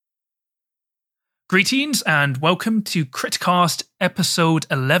Greetings and welcome to Critcast episode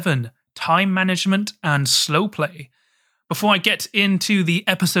 11, Time Management and Slow Play. Before I get into the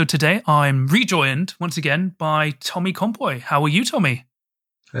episode today, I'm rejoined once again by Tommy Compoy. How are you, Tommy?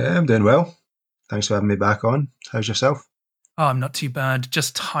 I'm doing well. Thanks for having me back on. How's yourself? Oh, I'm not too bad,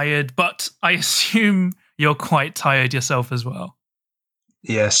 just tired, but I assume you're quite tired yourself as well.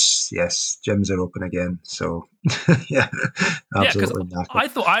 Yes. Gyms are open again, so yeah, absolutely. Yeah, I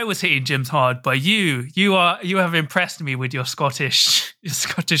thought I was hitting gyms hard, but you have impressed me with your Scottish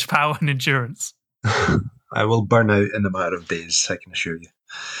power and endurance. I will burn out in a matter of days, I can assure you.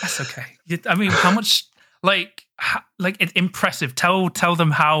 That's okay. I mean, how much? It's impressive. Tell them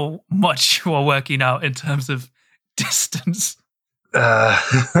how much you are working out in terms of distance.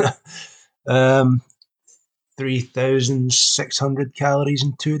 3,600 calories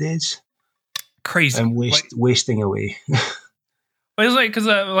in 2 days. Crazy. I'm wasting away. But it's because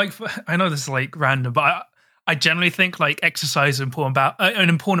I know this is random, but I generally think exercise is important an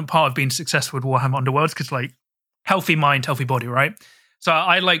important part of being successful with Warhammer Underworlds because healthy mind, healthy body, right? So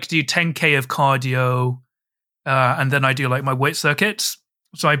I like to do 10K of cardio, and then I do my weight circuits.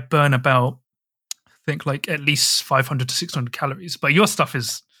 So I burn about, I think at least 500 to 600 calories. But your stuff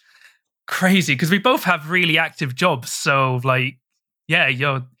is crazy because we both have really active jobs. So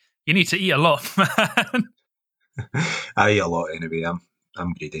you need to eat a lot, man. I eat a lot anyway.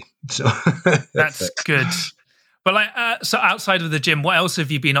 I'm greedy, so that's good. But so outside of the gym, what else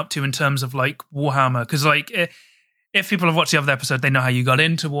have you been up to in terms of Warhammer? Because if people have watched the other episode, they know how you got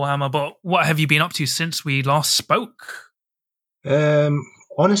into Warhammer. But what have you been up to since we last spoke?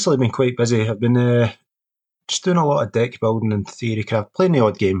 Honestly, I've been quite busy. I've been just doing a lot of deck building and theorycraft, playing the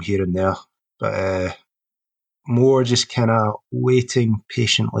odd game here and there, but more just kind of waiting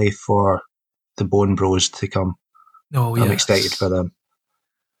patiently for the Bone Bros to come. Oh, yes. I'm excited for them.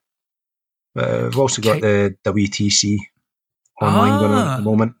 But I've also got the WTC online going on at the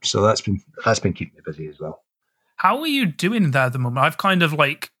moment, so that's been keeping me busy as well. How are you doing that at the moment? I've kind of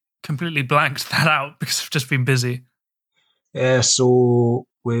completely blanked that out because I've just been busy. Yeah, so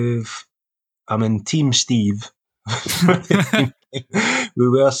I'm in Team Steve. We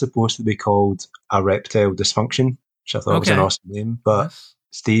were supposed to be called a Reptile Dysfunction, which I thought was an awesome name, but yes.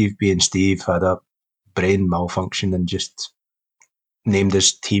 Steve, being Steve, had a brain malfunction and just named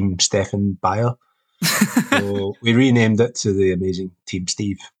his team Stefan Bayer. So we renamed it to the amazing Team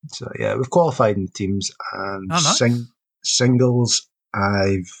Steve. So yeah, we've qualified in teams and nice. Singles.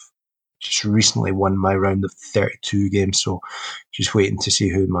 I've just recently won my round of 32 games, so just waiting to see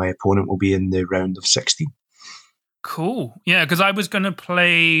who my opponent will be in the round of 16. Cool. Yeah, because I was going to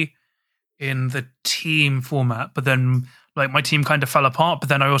play in the team format, but then my team kind of fell apart. But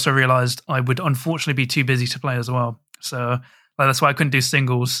then I also realized I would unfortunately be too busy to play as well. So that's why I couldn't do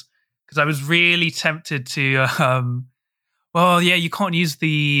singles, because I was really tempted to. You can't use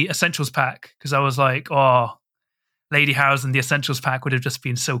the Essentials pack because I was Lady House and the Essentials pack would have just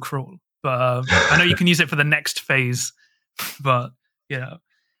been so cruel. But I know you can use it for the next phase. But But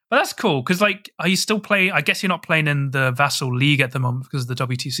that's cool because are you still playing? I guess you're not playing in the Vassal League at the moment because of the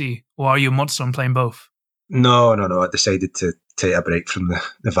WTC, or are you a monster and playing both? No. I decided to take a break from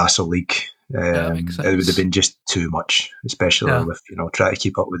the Vassal League. It would have been just too much, especially with trying to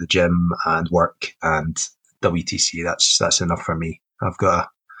keep up with the gym and work and WTC. That's enough for me. I've got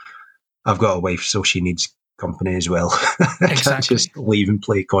a wife, so she needs company as well. I can't just leave and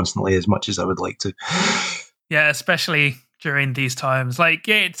play constantly as much as I would like to. Yeah, especially during these times.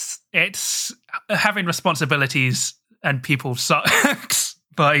 It's having responsibilities and people sucks,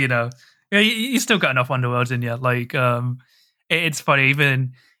 but you still got enough Underworlds in you. It's funny,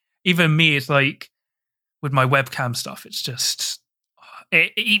 even me, it's with my webcam stuff, it's just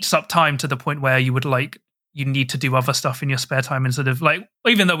it eats up time to the point where you would you need to do other stuff in your spare time instead of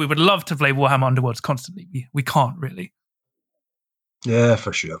even though we would love to play Warhammer Underworlds constantly, we can't really. Yeah,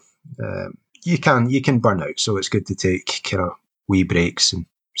 for sure. You can burn out, so it's good to take kind of wee breaks and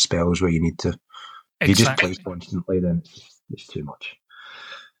spells where you need to. If you just play constantly, then it's too much.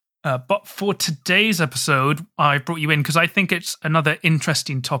 But for today's episode, I brought you in because I think it's another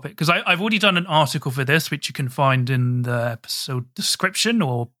interesting topic. Because I've already done an article for this, which you can find in the episode description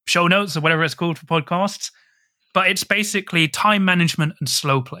or show notes or whatever it's called for podcasts. But it's basically time management and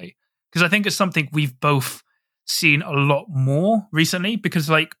slow play. Because I think it's something we've both seen a lot more recently.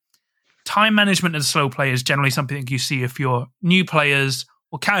 Because time management and slow play is generally something that you see if you're new players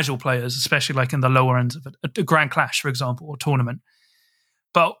or casual players, especially in the lower ends of a Grand Clash, for example, or tournament.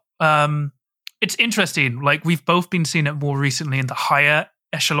 But it's interesting. We've both been seeing it more recently in the higher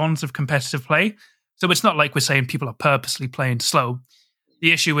echelons of competitive play. So it's not we're saying people are purposely playing slow.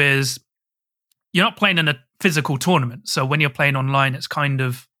 The issue is you're not playing in a physical tournament. So when you're playing online, it's kind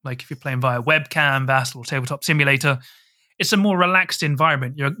of like if you're playing via webcam, Vassal, or Tabletop Simulator, it's a more relaxed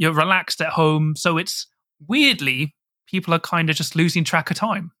environment. You're relaxed at home. So it's weirdly, people are kind of just losing track of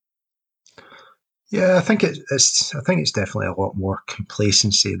time. Yeah, I think it's definitely a lot more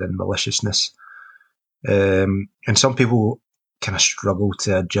complacency than maliciousness. And some people kind of struggle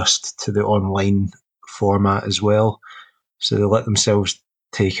to adjust to the online format as well. So they let themselves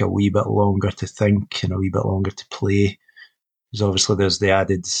take a wee bit longer to think and a wee bit longer to play. Because obviously there's the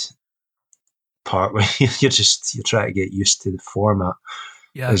added part where you're trying to get used to the format,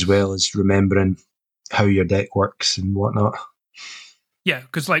 as well as remembering how your deck works and whatnot. Yeah,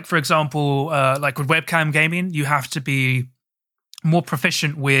 because like, for example, like with webcam gaming, you have to be more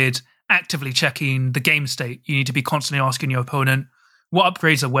proficient with actively checking the game state. You need to be constantly asking your opponent what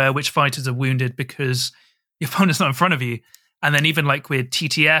upgrades are where, which fighters are wounded, because your opponent's not in front of you. And then even like with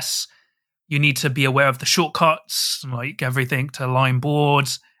TTS, you need to be aware of the shortcuts, like everything to align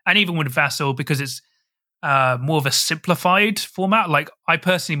boards. And even with Vassal, because it's more of a simplified format. Like I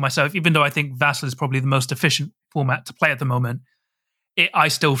personally myself, even though I think Vassal is probably the most efficient format to play at the moment, I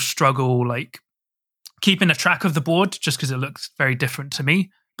still struggle like keeping a track of the board just because it looks very different to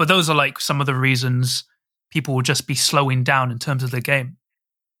me. But those are like some of the reasons people will just be slowing down in terms of the game.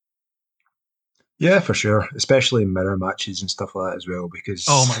 Yeah, for sure. Especially in mirror matches and stuff like that as well, because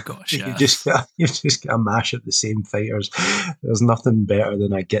oh my gosh, you just gotta mash up the same fighters. There's nothing better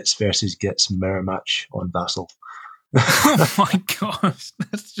than a Gits versus Gits mirror match on Vassal. Oh my gosh,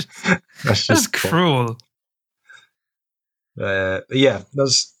 that's cruel. Yeah,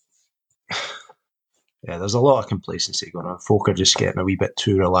 there's a lot of complacency going on. Folk are just getting a wee bit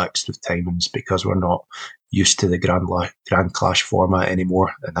too relaxed with timings because we're not used to the Grand Clash format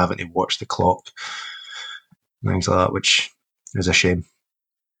anymore and having to watch the clock. Things like that, which is a shame.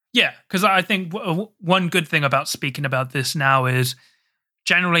 Yeah, because I think one good thing about speaking about this now is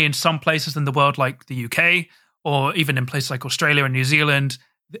generally in some places in the world, like the UK, or even in places like Australia and New Zealand,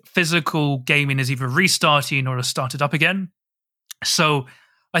 physical gaming is either restarting or has started up again. So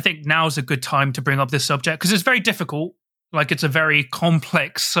I think now's a good time to bring up this subject because it's very difficult. Like it's a very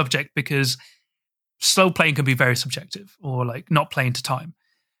complex subject because slow playing can be very subjective, or like not playing to time,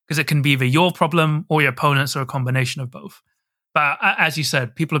 because it can be either your problem or your opponent's or a combination of both. But as you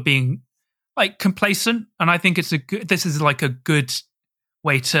said, people are being like complacent, and I think this is like a good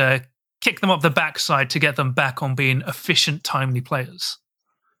way to kick them up the backside to get them back on being efficient, timely players.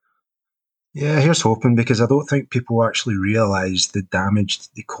 Yeah, here's hoping, because I don't think people actually realise the damage that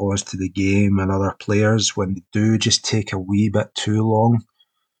they cause to the game and other players when they do just take a wee bit too long.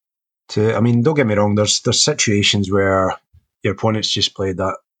 I mean, don't get me wrong, there's situations where your opponent's just played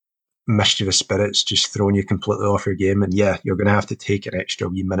that mischievous spirits, just throwing you completely off your game, and yeah, you're going to have to take an extra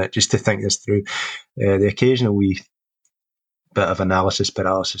wee minute just to think this through. The occasional wee bit of analysis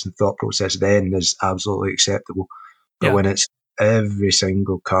paralysis and thought process then is absolutely acceptable. But when it's every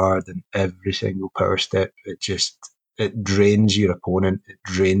single card and every single power step, it drains your opponent. It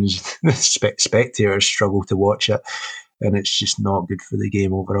drains the spectators struggle to watch it, and it's just not good for the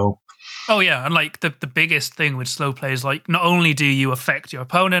game overall. Oh yeah, and like the biggest thing with slow play is like not only do you affect your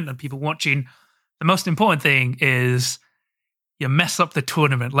opponent and people watching, the most important thing is you mess up the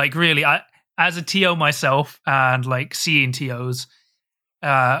tournament. Like really, I as a TO myself and like seeing TOs,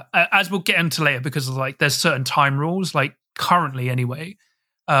 as we'll get into later, because like there's certain time rules, like currently anyway,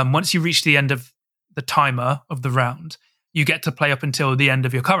 once you reach the end of the timer of the round, you get to play up until the end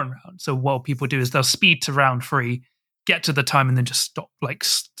of your current round. So what people do is they'll speed to round 3, get to the time, and then just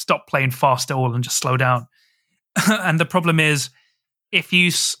stop playing fast at all and just slow down. And the problem is if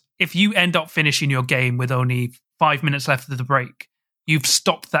you end up finishing your game with only 5 minutes left of the break, you've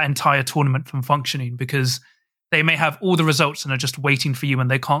stopped that entire tournament from functioning, because they may have all the results and are just waiting for you,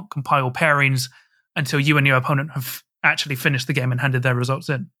 and they can't compile pairings until you and your opponent have actually finished the game and handed their results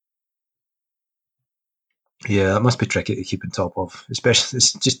in. Yeah, that must be tricky to keep on top of, especially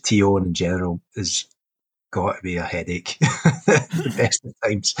it's just TOing in general is got to be a headache the best of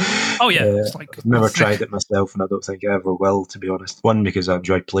times. Oh yeah, I've never tried it myself, and I don't think I ever will, to be honest. 1, because I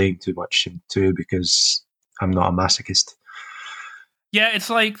enjoy playing too much, and 2, because I'm not a masochist. Yeah, it's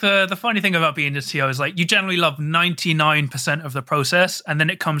like the funny thing about being a TO is like you generally love 99% of the process, and then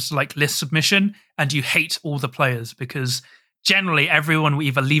it comes to like list submission and you hate all the players, because generally everyone will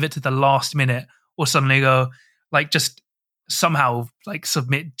either leave it to the last minute or suddenly go like just somehow like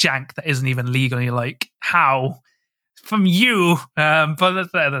submit jank that isn't even legal, and you're like, how from you? But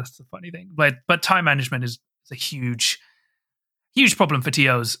that's the funny thing. But time management is a huge problem for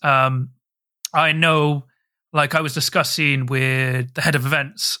TOs. I know, like I was discussing with the head of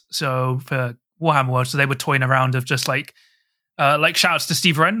events, so for Warhammer World, so they were toying around of just like shout-outs to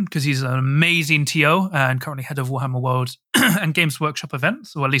Steve Wren, because he's an amazing TO and currently head of Warhammer World and Games Workshop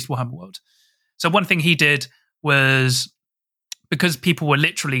events, or at least Warhammer World. So one thing he did was, because people were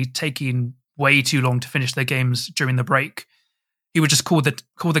literally taking way too long to finish their games during the break, he would just call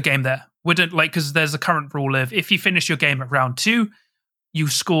the game there. Wouldn't like, because there's a current rule of, if you finish your game at round 2, you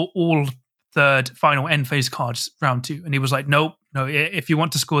score all third, final, end phase cards round 2. And he was like, no, if you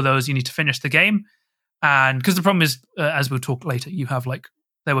want to score those, you need to finish the game. And because the problem is, as we'll talk later, you have like,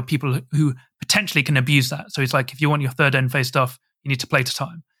 there were people who potentially can abuse that. So he's like, if you want your third end phase stuff, you need to play to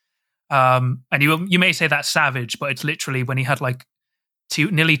time. And you may say that's savage, but it's literally when he had like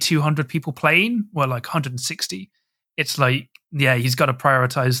nearly 200 people playing, well, like 160. It's like, yeah, he's got to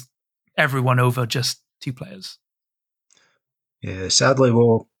prioritize everyone over just 2 players. Yeah, sadly,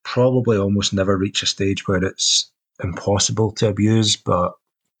 we'll probably almost never reach a stage where it's impossible to abuse, but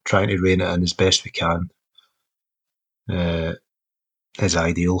trying to rein it in as best we can is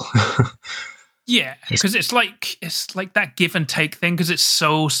ideal. Yeah, because it's like that give and take thing, because it's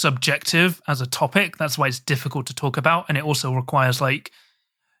so subjective as a topic. That's why it's difficult to talk about, and it also requires like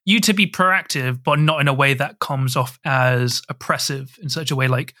you to be proactive, but not in a way that comes off as oppressive, in such a way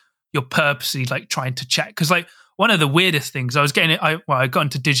like you're purposely like trying to check. Because like one of the weirdest things I got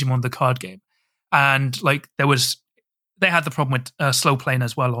into Digimon the card game, and like they had the problem with slow playing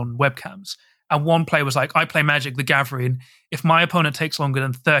as well on webcams. And one player was like, I play Magic the Gathering. If my opponent takes longer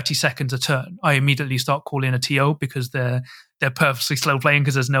than 30 seconds a turn, I immediately start calling a TO, because they're purposely slow playing,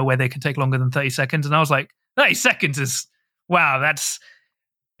 because there's no way they can take longer than 30 seconds. And I was like, 30 seconds is, wow, that's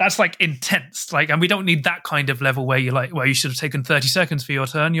like intense. Like, and we don't need that kind of level where you're like, well, you should have taken 30 seconds for your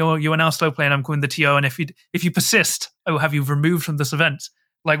turn. You are now slow playing. I'm calling the TO. And if you persist, I will have you removed from this event.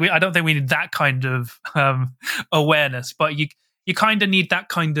 Like, I don't think we need that kind of awareness, but you kind of need that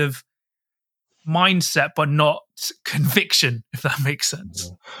kind of mindset, but not conviction, if that makes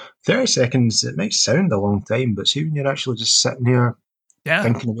sense. 30 seconds, it might sound a long time, but see, when you're actually just sitting here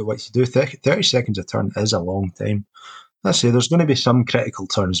thinking about what to do, 30 seconds a turn is a long time. Let's say there's going to be some critical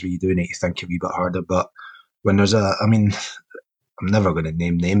turns where you do need to think a wee bit harder, but when there's I'm never going to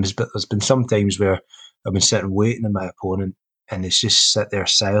name names, but there's been some times where I've been sitting waiting on my opponent, and it's just sit there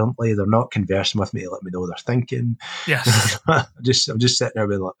silently. They're not conversing with me to let me know they're thinking. Yes. I'm just sitting there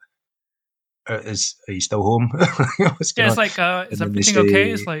being like, are you still home? What's going on? Like, is everything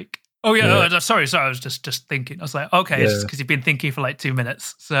okay? It's like, oh yeah, sorry, I was just thinking. I was like, okay, it's just because you've been thinking for like 2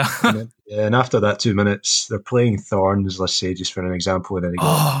 minutes. So and after that 2 minutes, they're playing Thorns, let's say, just for an example, and then they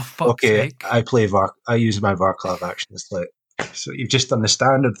go, fuck's sake. I use my Varklav action. It's like, so you've just done the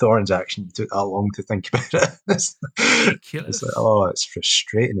standard Thorns action. You took that long to think about it. It's like, it's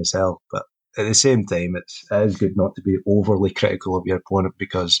frustrating as hell. But at the same time, it is good not to be overly critical of your opponent,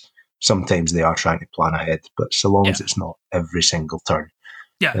 because sometimes they are trying to plan ahead. But so long as it's not every single turn,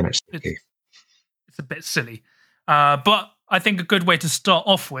 then it's okay. It's a bit silly. But I think a good way to start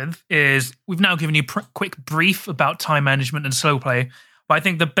off with is, we've now given you a quick brief about time management and slow play, but I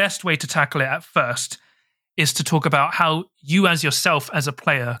think the best way to tackle it at first is to talk about how you as yourself as a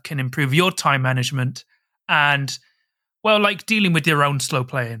player can improve your time management and, well, like dealing with your own slow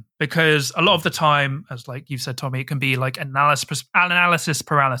playing. Because a lot of the time, as like you said, Tommy, it can be like analysis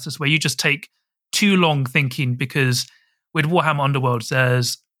paralysis, where you just take too long thinking, because with Warhammer Underworlds,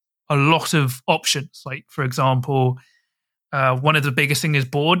 there's a lot of options. Like, for example, one of the biggest thing is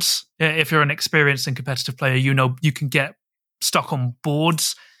boards. If you're an experienced and competitive player, you can get stuck on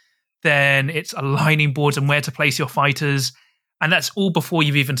boards. Then it's aligning boards and where to place your fighters. And that's all before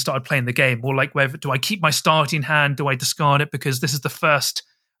you've even started playing the game. Or like, whether do I keep my starting hand? Do I discard it because this is the first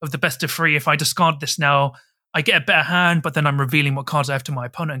of the best of 3? If I discard this now, I get a better hand, but then I'm revealing what cards I have to my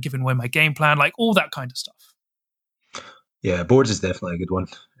opponent and giving away my game plan. Like, all that kind of stuff. Yeah, boards is definitely a good one.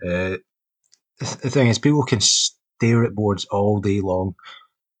 The thing is, people can stare at boards all day long,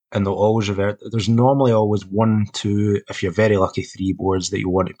 and they'll always revert. There's normally always 1, 2, if you're very lucky, 3 boards that you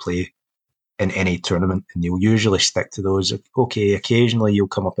want to play in any tournament, and you'll usually stick to those. Okay, occasionally you'll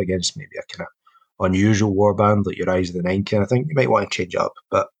come up against maybe a kind of unusual warband, like your Rise of the Nine kind of thing. You might want to change up,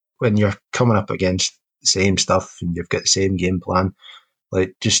 but when you're coming up against the same stuff and you've got the same game plan,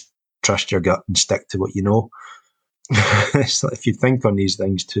 like, just trust your gut and stick to what you know. It's like, if you think on these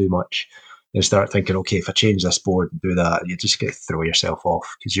things too much, you start thinking, okay, if I change this board and do that, you just get to throw yourself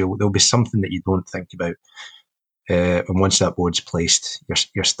off, because there'll be something that you don't think about. And once that board's placed,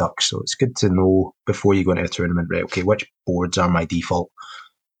 you're stuck. So it's good to know before you go into a tournament, right, okay, which boards are my default?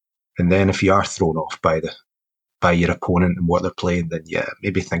 And then if you are thrown off by your opponent and what they're playing, then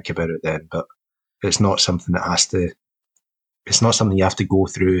maybe think about it then. But it's not something that has to it's not something you have to go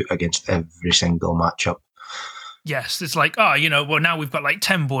through against every single matchup. Yes, it's like, well, now we've got like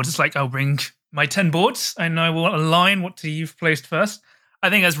 10 boards. It's like, I'll bring my 10 boards and I will align what you've placed first. I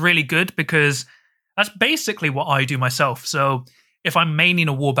think that's really good because that's basically what I do myself. So if I'm maining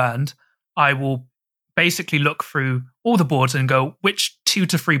a warband, I will basically look through all the boards and go, which 2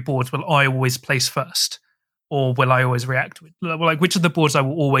 to 3 boards will I always place first? Or will I always react with? Like, which of the boards I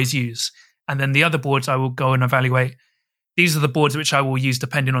will always use? And then the other boards I will go and evaluate. These are the boards which I will use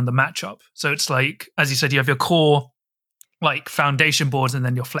depending on the matchup. So it's like, as you said, you have your core, like foundation boards, and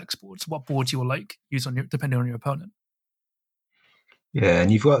then your flex boards. What boards you will like use on depending on your opponent. Yeah, and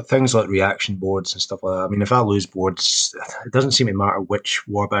you've got things like reaction boards and stuff like that. I mean, if I lose boards, it doesn't seem to matter which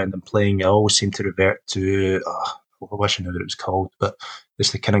warband I'm playing. I always seem to revert to, I wish I knew what it was called, but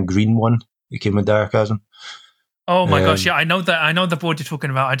it's the kind of green one that came with Dire Chasm. Oh my gosh, yeah, I know the board you're talking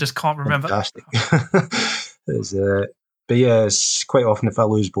about. I just can't remember. Fantastic. But yeah, it's quite often if I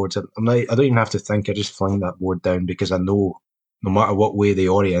lose boards, I don't even have to think. I just fling that board down because I know no matter what way they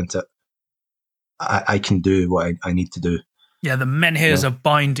orient it, I can do what I need to do. Yeah, the Menhirs are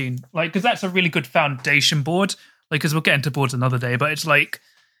binding, like, because that's a really good foundation board. Like, because we'll get into boards another day, but it's like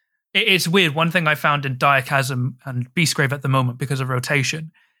it's weird. One thing I found in Dire Chasm and Beastgrave at the moment, because of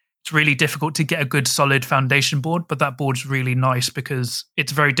rotation, it's really difficult to get a good solid foundation board, but that board's really nice because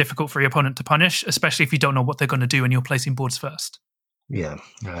it's very difficult for your opponent to punish, especially if you don't know what they're going to do and you're placing boards first. Yeah,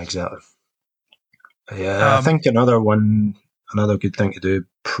 exactly. Yeah, I think another good thing to do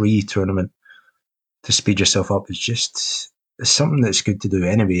pre-tournament to speed yourself up is just it's something that's good to do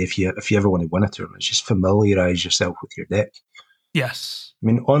anyway. If you ever want to win a tournament, just familiarize yourself with your deck. Yes, I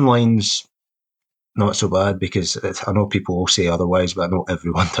mean online's not so bad because I know people will say otherwise, but I know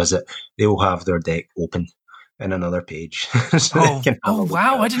everyone does it. They will have their deck open in another page. So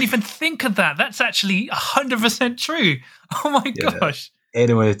wow, I didn't even think of that. That's actually 100% true. Oh my gosh.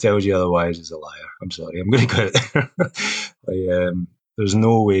 Anyone who tells you otherwise is a liar. I'm sorry. I'm going to go out there. There's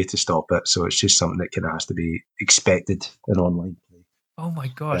no way to stop it, so it's just something that kind of has to be expected in online play. Oh my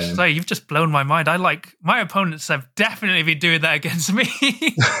gosh. Sorry, you've just blown my mind. My opponents have definitely been doing that against me.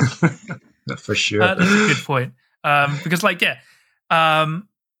 For sure. That's a good point. Because I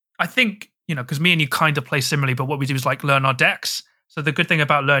think, because me and you kind of play similarly, but what we do is like learn our decks. So the good thing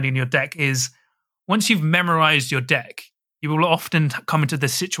about learning your deck is once you've memorized your deck, you will often come into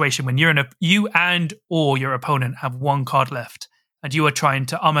this situation when you or your opponent have one card left and you are trying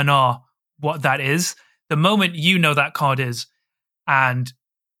to and ah what that is. The moment you know that card is, and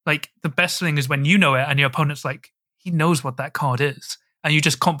like the best thing is when you know it and your opponent's like, he knows what that card is. And you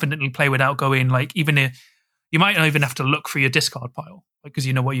just confidently play without going, like, even if you might not even have to look for your discard pile because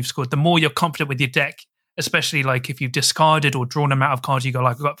you know what you've scored. The more you're confident with your deck, especially like if you've discarded or drawn them out of cards, you go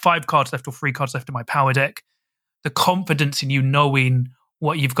like, I've got 5 cards left or 3 cards left in my power deck. The confidence in you knowing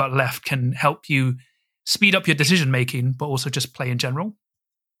what you've got left can help you speed up your decision making, but also just play in general.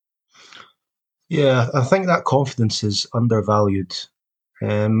 Yeah, I think that confidence is undervalued.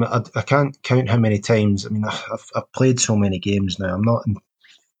 I can't count how many times. I mean, I've played so many games now.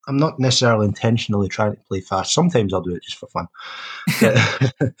 I'm not necessarily intentionally trying to play fast. Sometimes I'll do it just for fun.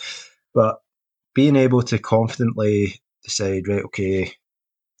 But being able to confidently decide, right, okay,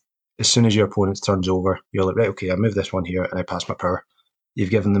 as soon as your opponent's turns over, you're like, right, okay, I move this one here and I pass my power. You've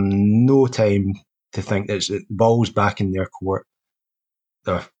given them no time to think that the ball's back in their court.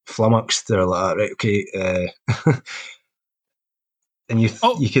 They're flummoxed. They're like, right, okay. And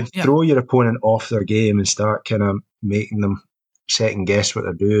you can throw your opponent off their game and start kind of making them second guess what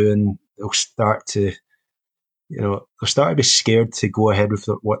they're doing. They'll start to be scared to go ahead with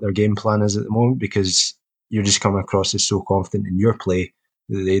what their game plan is at the moment because you're just coming across as so confident in your play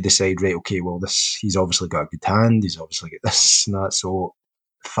that they decide, right, okay, well, he's obviously got a good hand. He's obviously got this and that. So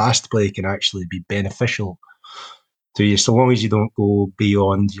fast play can actually be beneficial to you so long as you don't go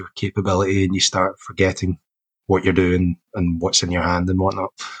beyond your capability and you start forgetting what you're doing and what's in your hand and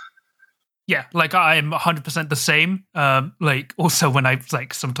whatnot. Yeah, like I'm 100% the same. Like also when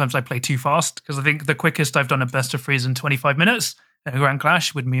sometimes I play too fast because I think the quickest I've done a best of 3 is in 25 minutes in a Grand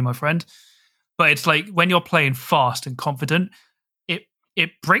Clash with me and my friend. But it's like when you're playing fast and confident,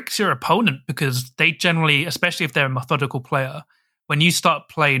 it breaks your opponent because they generally, especially if they're a methodical player, when you start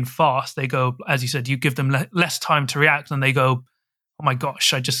playing fast, they go, as you said, you give them less time to react and they go, oh my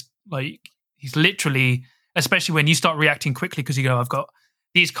gosh, he's literally, especially when you start reacting quickly because you go, I've got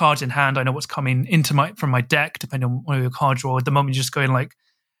these cards in hand, I know what's coming from my deck, depending on what your card draw. At the moment, you're just going like,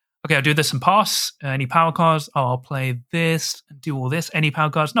 okay, I'll do this and pass. Any power cards? Oh, I'll play this and do all this. Any power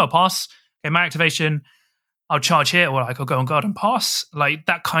cards? No, pass. Okay, my activation, I'll charge here, or like I'll go on guard and pass. Like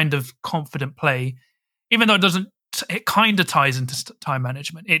that kind of confident play, even though it doesn't it kind of ties into time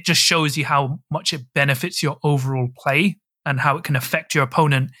management. It just shows you how much it benefits your overall play and how it can affect your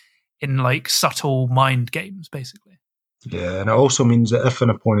opponent in like subtle mind games, basically. Yeah, and it also means that if an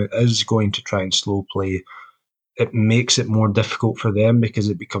opponent is going to try and slow play, it makes it more difficult for them because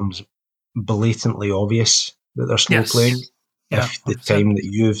it becomes blatantly obvious that they're slow playing if the 100%. Time that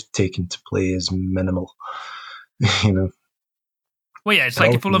you've taken to play is minimal. Well, yeah, it's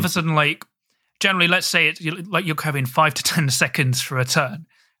like if all of a sudden, like, generally, let's say it's like you're having 5 to 10 seconds for a turn,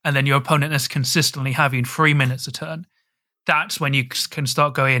 and then your opponent is consistently having 3 minutes a turn. That's when you can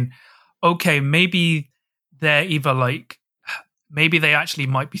start going, okay, maybe they're either like, maybe they actually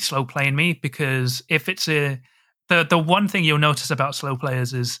might be slow playing me, because if it's the one thing you'll notice about slow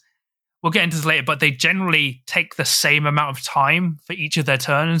players is, we'll get into this later, but they generally take the same amount of time for each of their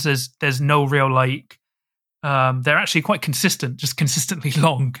turns. There's no real like, they're actually quite consistent, just consistently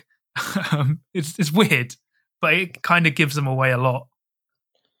long. It's weird, but it kind of gives them away a lot.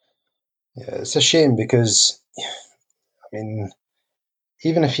 Yeah, it's a shame because, I mean,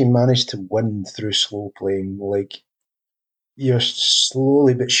 even if you manage to win through slow playing, like, you're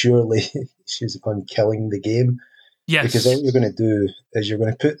slowly but surely, excuse upon killing the game. Yes. Because all you're going to do is you're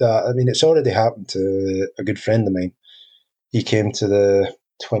going to put that, I mean, it's already happened to a good friend of mine. He came to the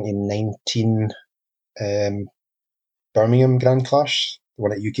 2019 Birmingham Grand Clash, the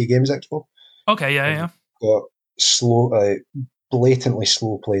one at UK Games Expo. Okay, yeah. Got blatantly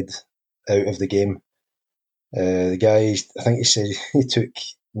slow played out of the game. The guy, I think he said he took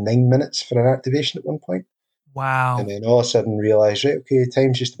 9 minutes for an activation at one point. Wow. And then all of a sudden realised, right, okay,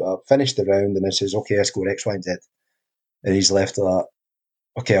 time's just about finished the round, and then says, okay, I score X, Y, and Z. And he's left at that.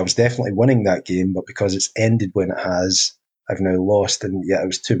 Okay, I was definitely winning that game, but because it's ended when it has, I've now lost, and yeah, it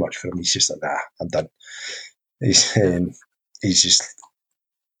was too much for him. He's just like, nah, I'm done. He's just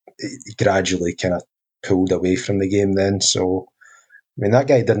he gradually kind of pulled away from the game then. So, I mean, that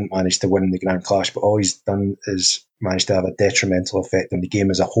guy didn't manage to win the Grand Clash, but all he's done is managed to have a detrimental effect on the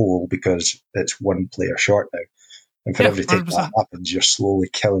game as a whole because it's one player short now. And for every time that happens, you're slowly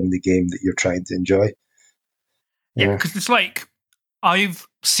killing the game that you're trying to enjoy. Yeah, because it's like, I've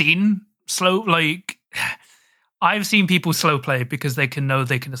seen people slow play because they can know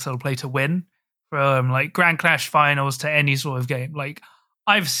they can slow play to win, from like Grand Clash finals to any sort of game. Like,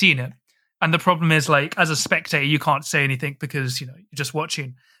 I've seen it. And the problem is, like, as a spectator, you can't say anything because, you're just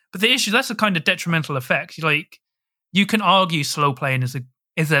watching. But the issue, that's a kind of detrimental effect. Like, you can argue slow playing is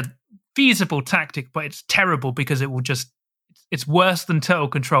a feasible tactic, but it's terrible because it will it's worse than total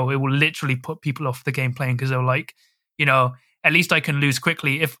control. It will literally put people off the game playing because they're like, at least I can lose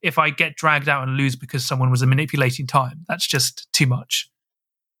quickly. If I get dragged out and lose because someone was manipulating time, that's just too much.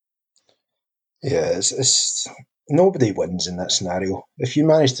 Yeah, it's nobody wins in that scenario. If you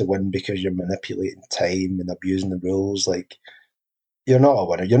manage to win because you're manipulating time and abusing the rules, like, you're not a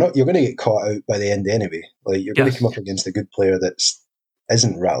winner. You're going to get caught out by the end anyway. Like, you're going to come up against a good player that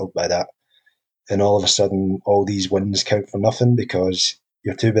isn't rattled by that, and all of a sudden, all these wins count for nothing because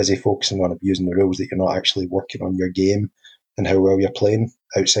you're too busy focusing on abusing the rules that you're not actually working on your game and how well you're playing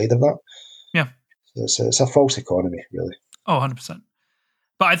outside of that. Yeah, so it's a false economy, really. Oh, 100%.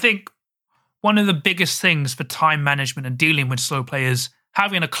 But I think one of the biggest things for time management and dealing with slow play is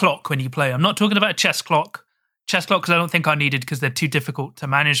having a clock when you play. I'm not talking about a chess clock. Chess clocks I don't think are needed because they're too difficult to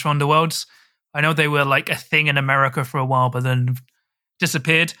manage for Underworlds. I know they were like a thing in America for a while, but then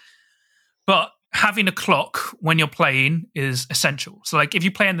disappeared. But having a clock when you're playing is essential. So, like, if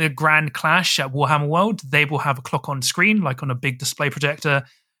you play in the Grand Clash at Warhammer World, they will have a clock on screen, like on a big display projector.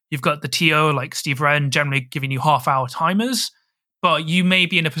 You've got the TO, like Steve Wren, generally giving you half-hour timers. But you may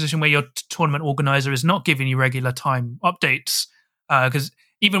be in a position where your tournament organizer is not giving you regular time updates. Because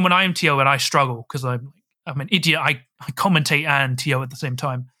even when I'm TO and I struggle, because I'm an idiot, I commentate and TO at the same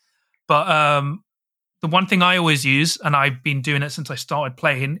time. But the one thing I always use, and I've been doing it since I started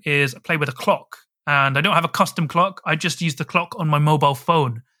playing, is I play with a clock. And I don't have a custom clock. I just use the clock on my mobile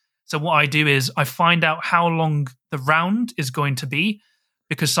phone. So what I do is I find out how long the round is going to be,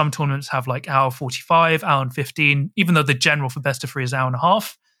 because some tournaments have like hour 45, hour and 15, even though the general for best of 3 is hour and a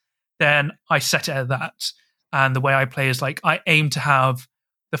half. Then I set it at that. And the way I play is like, I aim to have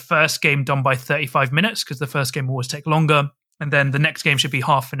the first game done by 35 minutes, because the first game will always take longer. And then the next game should be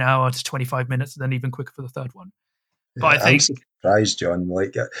half an hour to 25 minutes, and then even quicker for the third one. But I think, I'm surprised, John.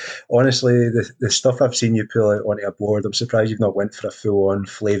 Like, honestly, the stuff I've seen you pull out onto a board, I'm surprised you've not went for a full-on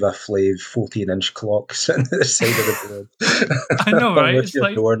Flavor Flav 14-inch clock sitting at the side of the board. I know, right? With It's your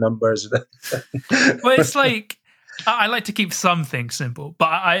like door numbers. Well, it's like, I like to keep some things simple, but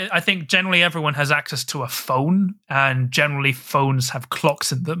I think generally everyone has access to a phone, and generally phones have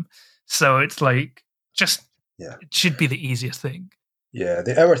clocks in them. So it's like, just Yeah. It should be the easiest thing. Yeah,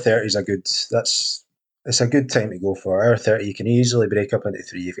 the hour 30 is it's a good time to go for. Hour 30, you can easily break up into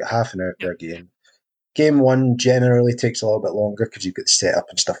 3. You've got half an hour per game. Game 1 generally takes a little bit longer because you've got the setup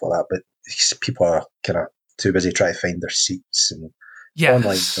and stuff like that, but people are kind of too busy trying to find their seats, and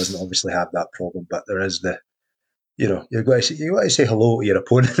online doesn't obviously have that problem, but there is you've got to say hello to your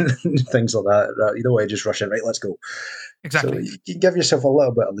opponent and things like that. Right? You don't want to just rush in, right, let's go. Exactly. So you can give yourself a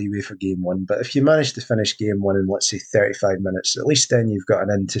little bit of leeway for game 1, but if you manage to finish game 1 in, let's say, 35 minutes, at least then you've got an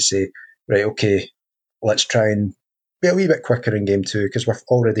in to say, right, okay, let's try and be a wee bit quicker in game 2 because we're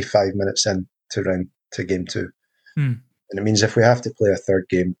already 5 minutes in to game 2. And it means if we have to play a third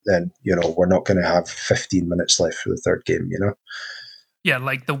game, then, we're not going to have 15 minutes left for the third game, Yeah,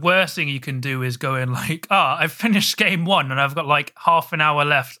 like the worst thing you can do is go in like, I've finished game 1 and I've got like half an hour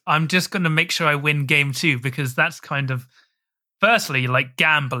left. I'm just going to make sure I win game 2 because that's kind of, firstly, like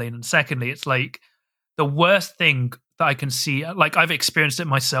gambling. And secondly, it's like the worst thing that I can see, like I've experienced it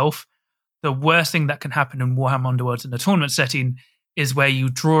myself. The worst thing that can happen in Warhammer Underworlds in a tournament setting is where you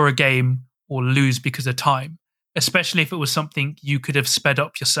draw a game or lose because of time, especially if it was something you could have sped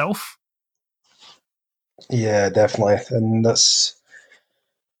up yourself. Yeah, definitely. And it's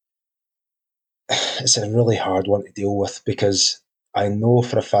a really hard one to deal with because I know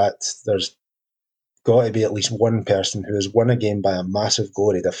for a fact there's got to be at least one person who has won a game by a massive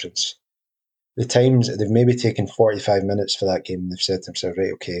glory difference. The times they've maybe taken 45 minutes for that game, and they've said to themselves,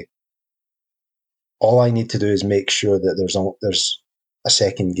 right, okay, all I need to do is make sure that there's a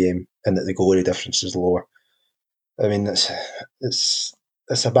second game and that the glory difference is lower. I mean, it's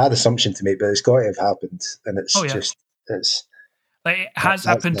a bad assumption to make, but it's got to have happened, and it's it's like it has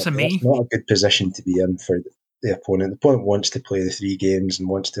happened to me. That's not a good position to be in for the opponent. The opponent wants to play the 3 games and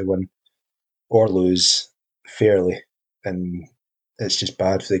wants to win or lose fairly, and it's just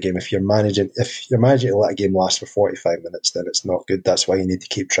bad for the game. If you're managing to let a game last for 45 minutes, then it's not good. That's why you need to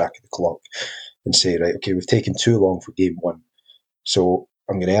keep track of the clock and say, right, okay, we've taken too long for game 1, so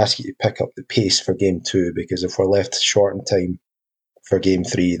I'm going to ask you to pick up the pace for game 2, because if we're left short in time for game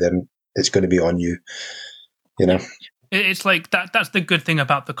 3, then it's going to be on you. It's like that's the good thing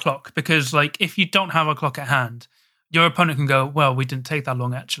about the clock, because like if you don't have a clock at hand, your opponent can go, well, we didn't take that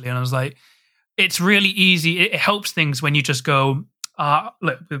long actually. And I was like, it's really easy. It helps things when you just go,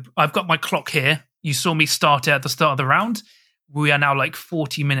 look, I've got my clock here. You saw me start it at the start of the round. We are now like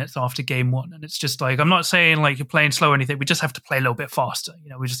 40 minutes after game 1. And it's just like, I'm not saying like you're playing slow or anything. We just have to play a little bit faster.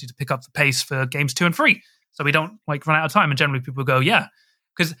 We just need to pick up the pace for games 2 and 3. So we don't like run out of time. And generally people go, yeah.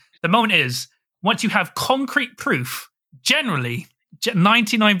 Because the moment is, once you have concrete proof, generally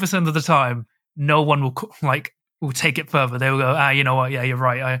 99% of the time, no one will take it further. They will go, you know what? Yeah, you're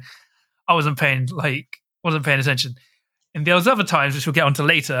right. I wasn't paying attention. And those other times, which we'll get onto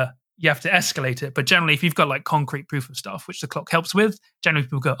later, you have to escalate it. But generally, if you've got like concrete proof of stuff, which the clock helps with, generally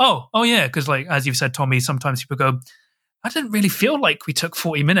people go, oh yeah. Because like, as you've said, Tommy, sometimes people go, I didn't really feel like we took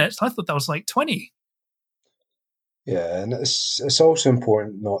 40 minutes. I thought that was like 20. Yeah, and it's also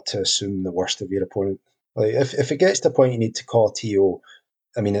important not to assume the worst of your opponent. Like if it gets to the point you need to call a TO,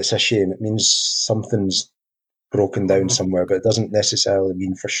 I mean, it's a shame. It means something's broken down somewhere, but it doesn't necessarily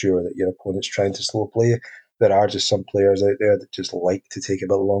mean for sure that your opponent's trying to slow play. There are just some players out there that just like to take a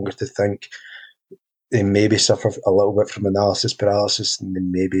bit longer to think. They maybe suffer a little bit from analysis paralysis, and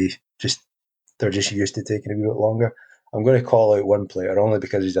then maybe they're just used to taking a wee bit longer. I'm going to call out one player only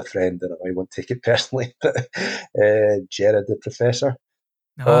because he's a friend and I won't take it personally. But Jared the Professor.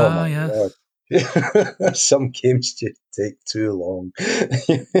 Oh my God. Some games just take too long.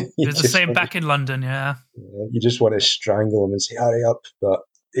 It's the same back in London, yeah. You just want to strangle him and say, hurry up. But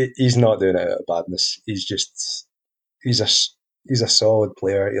he's not doing it out of badness. He's a solid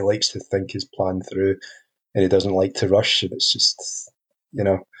player. He likes to think his plan through and he doesn't like to rush. And it's just,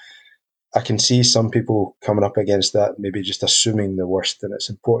 I can see some people coming up against that, maybe just assuming the worst, and it's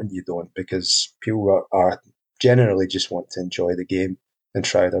important you don't, because people are generally just want to enjoy the game and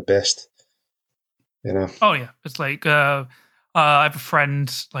try their best. Oh yeah, it's like I have a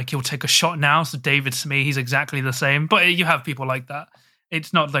friend, like he'll take a shot now. So David Smee, he's exactly the same. But you have people like that.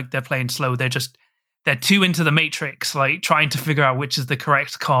 It's not like they're playing slow. They're too into the matrix, like trying to figure out which is the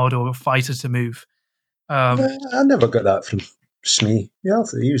correct card or fighter to move. I never got that from Smee. Yeah,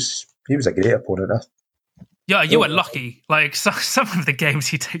 he was a great opponent. Yeah, you were lucky. Like some of the games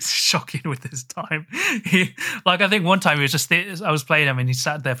he takes shocking with his time. I think one time I was playing him and he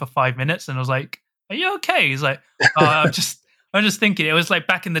sat there for 5 minutes and I was like, "Are you okay?" He's like, I'm just thinking." It was like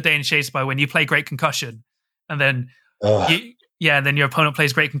back in the day in Shadespire when you play Great Concussion, and then then your opponent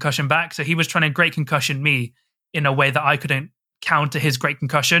plays Great Concussion back. So he was trying to Great Concussion me in a way that I couldn't counter his great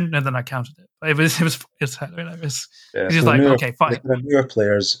concussion, and then I countered it. It was hilarious. Yeah, he's like, okay, fine. For the newer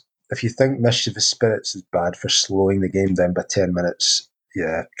players, if you think Mischievous Spirits is bad for slowing the game down by 10 minutes,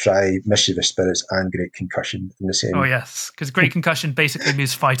 yeah, try Mischievous Spirits and Great Concussion in the same. Oh yes, because Great Concussion basically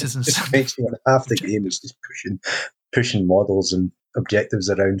moves fighters and stuff. Makes you half the game is just pushing models and objectives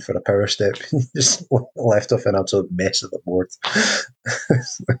around for a power step. Just left off an absolute mess of the board.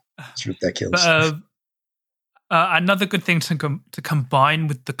 It's ridiculous. But, another good thing to combine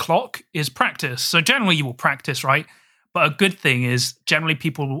with the clock is practice. So generally you will practice, right? But a good thing is generally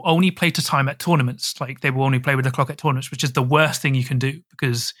people will only play to time at tournaments. Like they will only play with the clock at tournaments, which is the worst thing you can do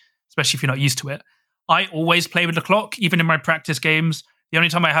because especially if you're not used to it. I always play with the clock, even in my practice games. The only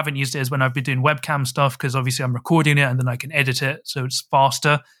time I haven't used it is when I've been doing webcam stuff because obviously I'm recording it and then I can edit it so it's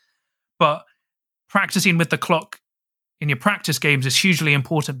faster. But practicing with the clock in your practice games is hugely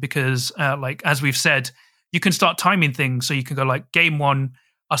important because, like as we've said, you can start timing things. So you can go like game 1,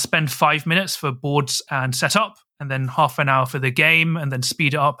 I'll spend 5 minutes for boards and setup and then half an hour for the game and then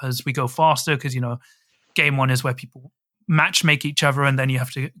speed it up as we go faster because, game 1 is where people match make each other and then you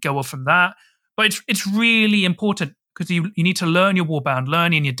have to go off from that. But it's really important because you need to learn your warband,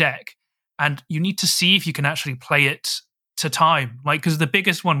 learn in your deck, and you need to see if you can actually play it to time. Like, because the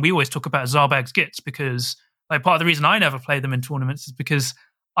biggest one we always talk about is Zarbag's Gits because like part of the reason I never play them in tournaments is because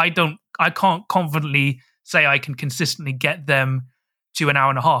I can't confidently say I can consistently get them to an hour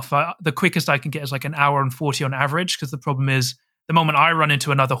and a half. The quickest I can get is like an hour and 40 on average because the problem is the moment I run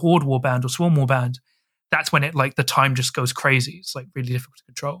into another Horde warband or Swarm warband, that's when it like the time just goes crazy. It's like really difficult to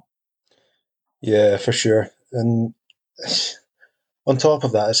control. Yeah, for sure. And on top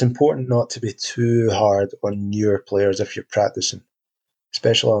of that, it's important not to be too hard on newer players if you're practicing,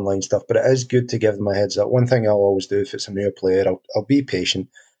 especially online stuff. But it is good to give them a heads up. One thing I'll always do if it's a newer player, I'll be patient.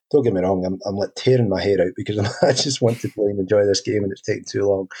 Don't get me wrong, I'm like tearing my hair out because I just want to play and enjoy this game and it's taking too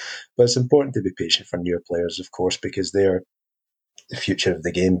long. But it's important to be patient for newer players, of course, because they're the future of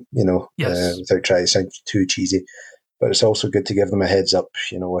the game, Yes. without trying to sound too cheesy. But it's also good to give them a heads up,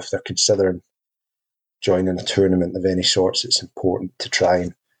 if they're considering joining a tournament of any sorts. It's important to try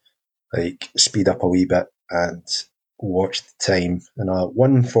and like speed up a wee bit and watch the time, and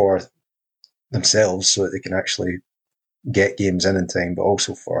one for themselves so that they can actually get games in time, but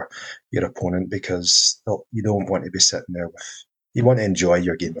also for your opponent because you don't want to be sitting there you want to enjoy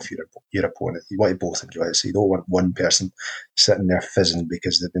your game with your opponent. You want to both enjoy it, so you don't want one person sitting there fizzing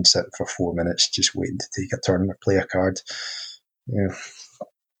because they've been sitting for 4 minutes just waiting to take a turn or play a card. Yeah.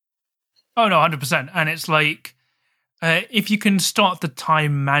 Oh no, 100%. And it's like if you can start the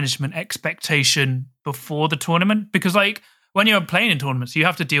time management expectation before the tournament, because like when you're playing in tournaments, you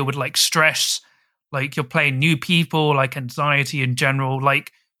have to deal with like stress, like you're playing new people, like anxiety in general,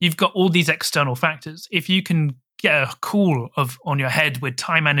 like you've got all these external factors. If you can get a cool on your head with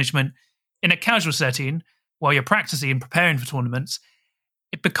time management in a casual setting while you're practicing and preparing for tournaments,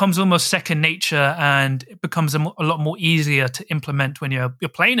 it becomes almost second nature and it becomes a lot more easier to implement when you're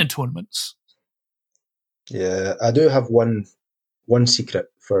playing in tournaments. Yeah, I do have one secret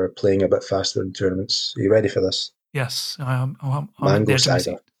for playing a bit faster in tournaments. Are you ready for this? Yes. I'm mango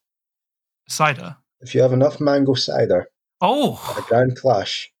cider. Cider? If you have enough mango cider at a Grand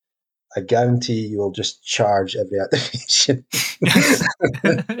Clash, I guarantee you will just charge every activation. Yes.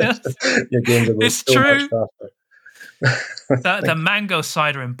 Your games will go so much faster. The mango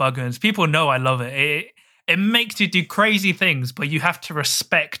cider in Buggerns, people know I love it. It makes you do crazy things, but you have to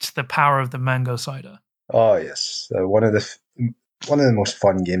respect the power of the mango cider. Oh yes, one of the most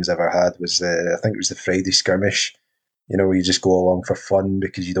fun games I ever had was I think it was the Friday Skirmish. Where you just go along for fun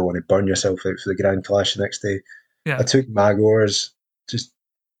because you don't want to burn yourself out for the Grand Clash the next day. Yeah. I took Magors, just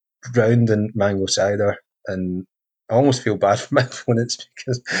drowned in mango cider, and I almost feel bad for my opponents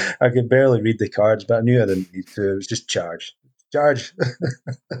because I could barely read the cards, but I knew I didn't need to. It was just charge,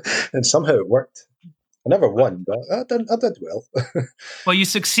 and somehow it worked. I never won, but I did well. Well, you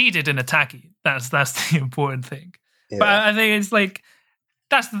succeeded in attacking. That's the important thing. Yeah. But I think it's like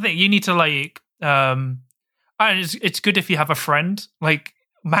that's the thing. You need to like. It's good if you have a friend. Like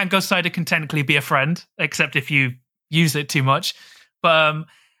mango cider can technically be a friend, except if you use it too much. But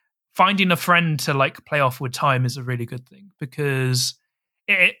finding a friend to like play off with time is a really good thing because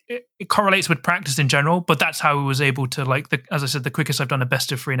it correlates with practice in general. But that's how we was able to like as I said, the quickest I've done a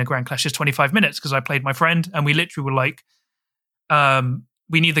best of 3 in a Grand Clash is 25 minutes because I played my friend and we literally were like,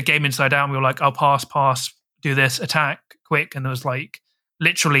 we need the game inside out. And we were like, I'll pass, do this, attack, quick, and it was like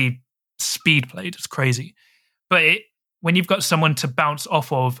literally speed played. It's crazy. But when you've got someone to bounce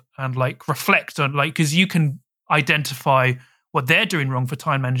off of and like reflect on, like, because you can identify what they're doing wrong for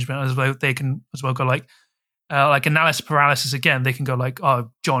time management as well, they can as well go like, like analysis paralysis, again, they can go like,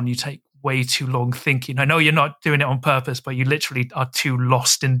 oh, John, you take way too long thinking. I know you're not doing it on purpose, but you literally are too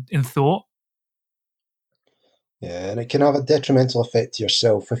lost in thought. Yeah, and it can have a detrimental effect to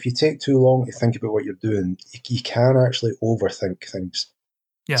yourself. If you take too long to think about what you're doing, you can actually overthink things.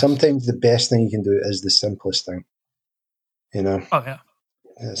 Yes. Sometimes the best thing you can do is the simplest thing. You know? Oh, yeah.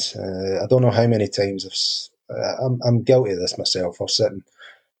 It's, I don't know how many times I'm guilty of this myself. I'll sit and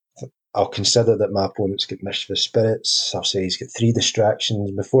I'll consider that my opponent's got mischievous spirits. I'll say he's got 3 distractions.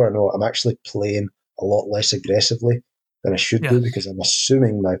 Before I know it, I'm actually playing a lot less aggressively than I should do because I'm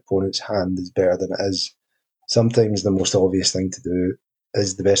assuming my opponent's hand is better than it is. Sometimes the most obvious thing to do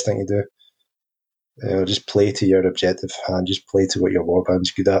is the best thing to do. Just play to your objective hand. Just play to what your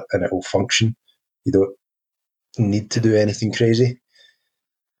warband's good at, and it will function. You don't need to do anything crazy.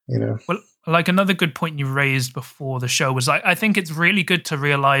 You know. Well, like another good point you raised before the show was I think it's really good to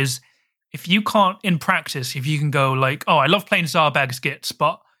realize if you can't, in practice, if you can go like, oh, I love playing Zarbag's Gits,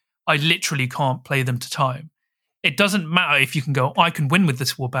 but I literally can't play them to time. It doesn't matter if you can go, I can win with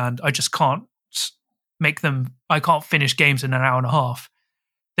this warband, I just can't I can't finish games in an hour and a half.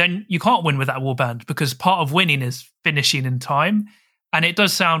 Then you can't win with that warband because part of winning is finishing in time. And it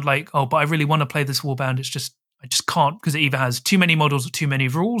does sound like, oh, but I really want to play this warband. I just can't because it either has too many models or too many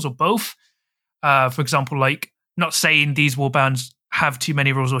rules or both. For example, like not saying these warbands have too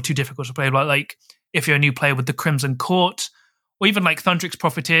many rules or too difficult to play, but like if you're a new player with the Crimson Court, or even like Thundrix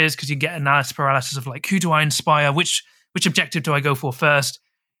Profiteers, because you get analysis paralysis of like, who do I inspire? Which objective do I go for first?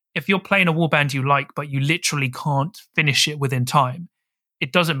 If you're playing a warband you like, but you literally can't finish it within time,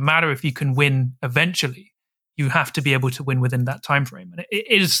 it doesn't matter if you can win eventually. You have to be able to win within that time frame. And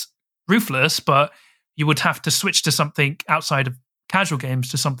it is ruthless, but you would have to switch to something outside of casual games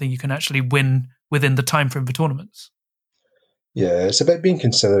to something you can actually win within the time frame for tournaments. Yeah, it's about being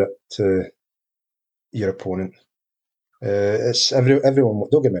considerate to your opponent. It's everyone.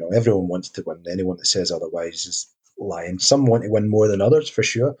 Don't get me wrong. Everyone wants to win. Anyone that says otherwise is lying. Some want to win more than others, for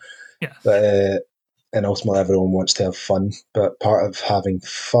sure. Yeah. But and ultimately, everyone wants to have fun. But part of having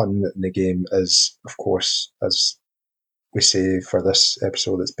fun in the game is, of course, as we say for this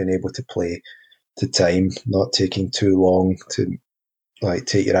episode, it's being able to play to time, not taking too long to like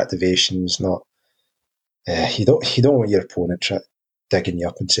take your activations. Not you don't want your opponent digging you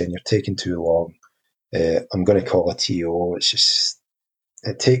up and saying you're taking too long. I'm going to call a TO. It's just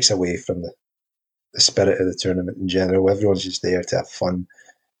it takes away from the spirit of the tournament in general. Everyone's just there to have fun,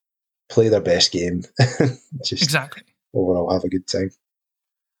 play their best game, just exactly overall have a good time.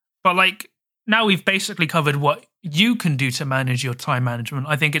 But like now we've basically covered what you can do to manage your time management.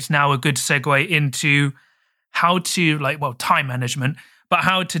 I think it's now a good segue into how to time management, but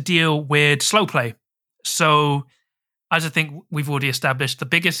how to deal with slow play. So as I think we've already established, the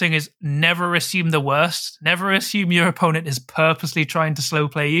biggest thing is never assume the worst. Never assume your opponent is purposely trying to slow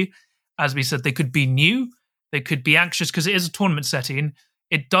play you. As we said, they could be new. They could be anxious because it is a tournament setting.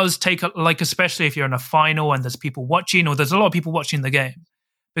 It does take, especially if you're in a final and there's people watching, or there's a lot of people watching the game.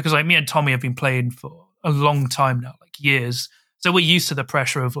 Because like me and Tommy have been playing for a long time now, like years. So we're used to the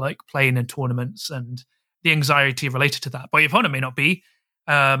pressure of like playing in tournaments and the anxiety related to that. But your opponent may not be.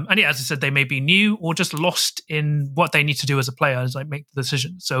 And yeah, as I said, they may be new or just lost in what they need to do as a player as like make the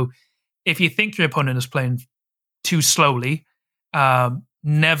decision. So if you think your opponent is playing too slowly,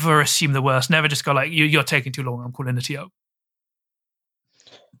 never assume the worst. Never just go like, you're taking too long, I'm calling a TO.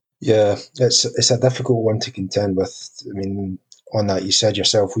 Yeah, it's a difficult one to contend with. I mean, on that, you said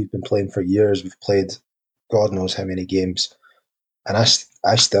yourself, we've been playing for years. We've played God knows how many games. And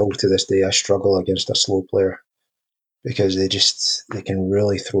I still, to this day, I struggle against a slow player because they can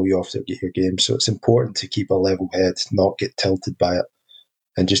really throw you off your game. So it's important to keep a level head, not get tilted by it,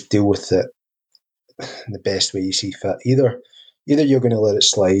 and just deal with it the best way you see fit. Either you're going to let it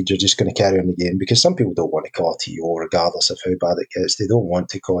slide, you're just going to carry on the game, because some people don't want to call a TO regardless of how bad it gets. They don't want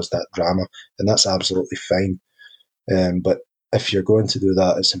to cause that drama, and that's absolutely fine. But if you're going to do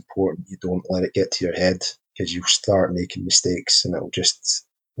that, it's important you don't let it get to your head, because you'll start making mistakes and it'll just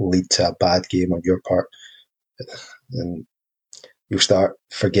lead to a bad game on your part. And you'll start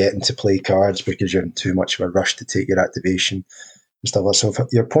forgetting to play cards because you're in too much of a rush to take your activation and stuff like that. So if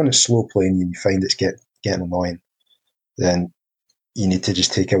your opponent's slow playing you and you find it's getting annoying, then you need to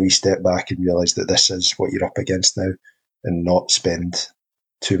just take a wee step back and realise that this is what you're up against now, and not spend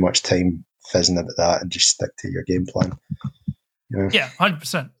too much time fizzing about that and just stick to your game plan. Yeah,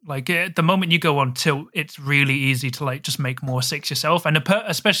 100%. Like the moment you go on tilt, it's really easy to like just make more six yourself, and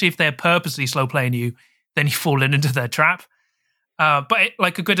especially if they're purposely slow playing you, then you fall into their trap. But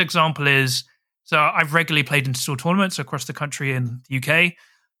like a good example is, so I've regularly played in store tournaments across the country in the UK.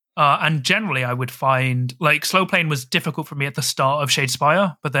 And generally, I would find like slow playing was difficult for me at the start of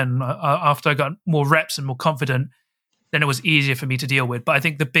Shadespire, but then after I got more reps and more confident, then it was easier for me to deal with. But I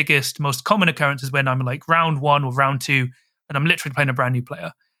think the biggest, most common occurrence is when I'm like round 1 or round 2, and I'm literally playing a brand new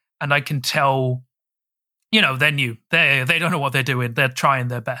player, and I can tell, they're new. They don't know what they're doing. They're trying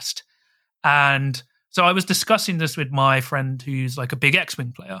their best. And so I was discussing this with my friend who's like a big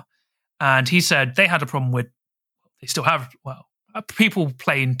X-Wing player, and he said they had a problem with, they still have, people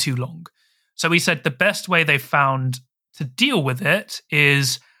playing too long. So he said the best way they found to deal with it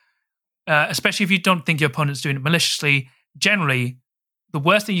is, especially if you don't think your opponent's doing it maliciously, generally, the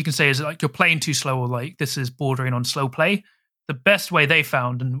worst thing you can say is like you're playing too slow or like this is bordering on slow play. The best way they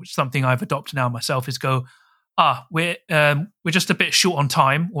found, and which is something I've adopted now myself, is go, we're just a bit short on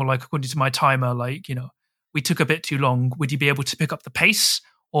time, or like according to my timer, like, we took a bit too long. Would you be able to pick up the pace?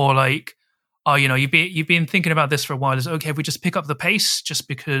 Or like, you've been thinking about this for a while. Is it okay if we just pick up the pace just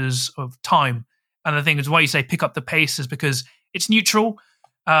because of time? And the thing is, why you say pick up the pace is because it's neutral.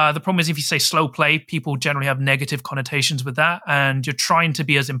 The problem is if you say slow play, people generally have negative connotations with that, and you're trying to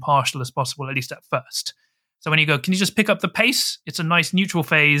be as impartial as possible, at least at first. So when you go, can you just pick up the pace? It's a nice neutral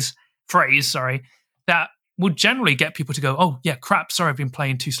phrase, that would generally get people to go, oh, yeah, crap, sorry, I've been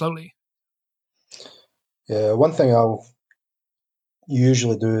playing too slowly. Yeah, one thing I'll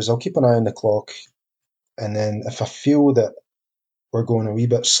usually do is I'll keep an eye on the clock, and then if I feel that we're going a wee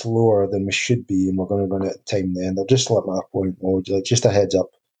bit slower than we should be and we're going to run out of time then, I'll just let my opponent know, like, just a heads up,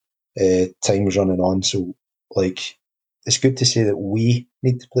 time's running on. So, like, it's good to say that we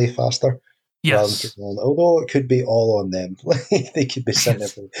need to play faster. Yes. Although it could be all on them. They could be sitting there.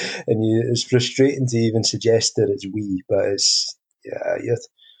 And it's frustrating to even suggest that it's we, but it's,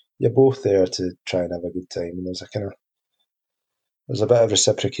 you're both there to try and have a good time. And there's a bit of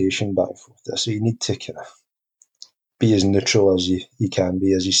reciprocation back and forth there. So you need to kind of be as neutral as you can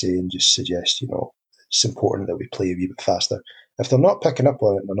be, as you say, and just suggest, it's important that we play a wee bit faster. If they're not picking up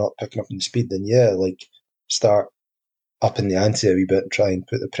on it and they're not picking up on the speed, then start upping the ante a wee bit and try and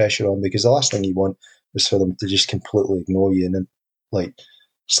put the pressure on, because the last thing you want is for them to just completely ignore you and then like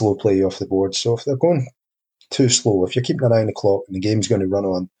slow play you off the board. So if they're going too slow, if you're keeping an eye on the clock and the game's going to run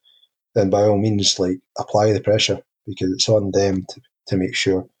on, then by all means, like, apply the pressure, because it's on them to make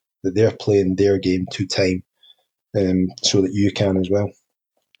sure that they're playing their game to time, so that you can as well.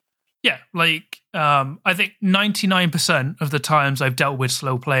 Yeah, like I think 99% of the times I've dealt with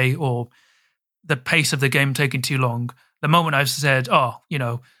slow play or the pace of the game taking too long, the moment I've said,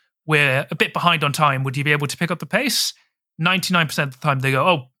 we're a bit behind on time, would you be able to pick up the pace? 99% of the time they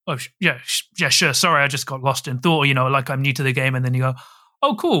go, yeah, sure, sorry, I just got lost in thought, like I'm new to the game. And then you go,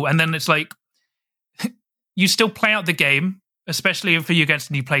 oh, cool. And then it's like, you still play out the game, especially for you against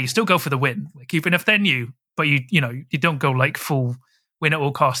new play, you still go for the win, like even if they're new, but you don't go like full win at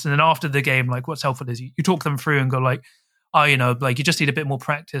all costs. And then after the game, like what's helpful is you talk them through and go like, like you just need a bit more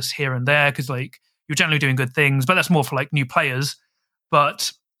practice here and there because like you're generally doing good things, but that's more for like new players.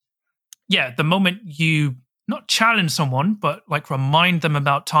 But yeah, the moment you not challenge someone, but like remind them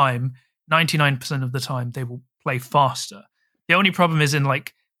about time, 99% of the time they will play faster. The only problem is in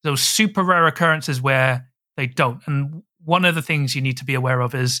like those super rare occurrences where they don't. And one of the things you need to be aware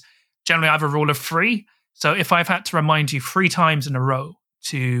of is generally I have a rule of 3. So if I've had to remind you 3 times in a row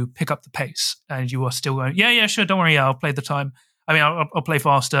to pick up the pace and you are still going, yeah, sure, don't worry, I'll play the time. I mean, I'll play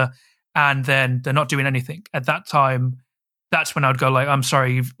faster, and then they're not doing anything. At that time, that's when I would go like, I'm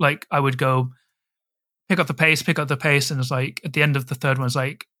sorry, like I would go pick up the pace, and it's like at the end of the third one, it's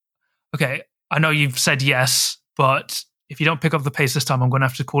like, okay, I know you've said yes, but if you don't pick up the pace this time, I'm going to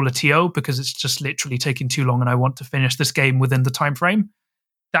have to call a TO because it's just literally taking too long and I want to finish this game within the time frame.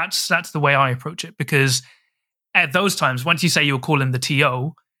 That's the way I approach it, because at those times, once you say you'll call in the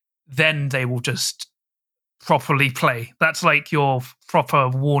TO, then they will just properly play. That's like your proper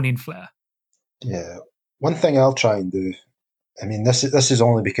warning flare. Yeah. One thing I'll try and do, I mean, this is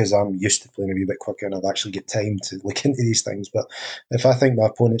only because I'm used to playing a wee bit quicker and I've actually got time to look into these things, but if I think my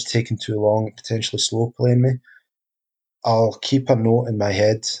opponent's taking too long, potentially slow playing me, I'll keep a note in my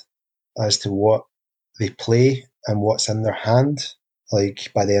head as to what they play and what's in their hand,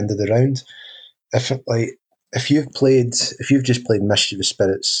 like by the end of the round. If you've just played Mischievous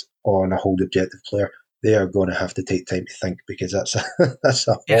Spirits on a hold objective player, they are going to have to take time to think, because that's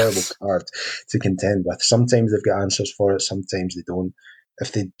a horrible card to contend with. Sometimes they've got answers for it, sometimes they don't.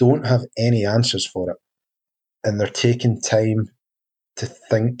 If they don't have any answers for it and they're taking time to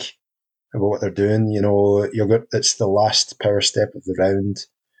think about what they're doing, it's the last power step of the round.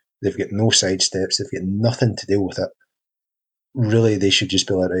 They've got no side steps. They've got nothing to deal with it. Really, they should just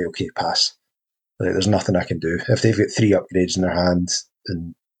be like, right, okay, pass. Like, there's nothing I can do. If they've got 3 upgrades in their hand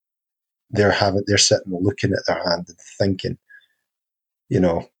and they're sitting looking at their hand and thinking,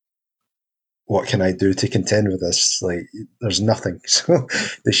 what can I do to contend with this? Like, there's nothing. So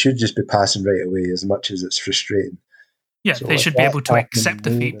they should just be passing right away, as much as it's frustrating. Yeah, so they should be able to accept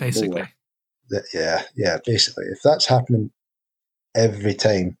defeat, basically. Basically. If that's happening every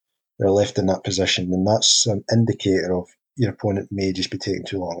time they're left in that position, then that's an indicator of your opponent may just be taking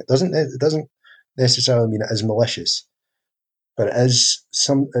too long. It doesn't necessarily mean it is malicious, but it's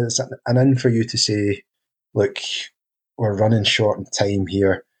an in for you to say, look, we're running short on time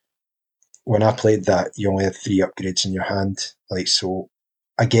here. When I played that, you only had 3 upgrades in your hand. Like, so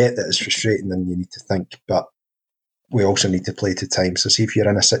I get that it's frustrating and you need to think, but we also need to play to time. So see if you're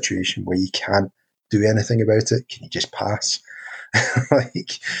in a situation where you can't do anything about it, can you just pass?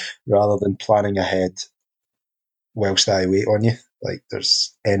 Like, rather than planning ahead whilst I wait on you. Like,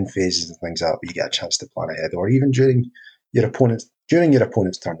 there's end phases and things like that where you get a chance to plan ahead, or even during your opponent's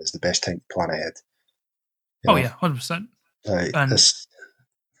turn is the best time to plan ahead. Yeah, 100%.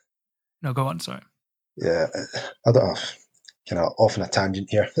 No, go on. Sorry. Yeah, I don't know. Kind of off on a tangent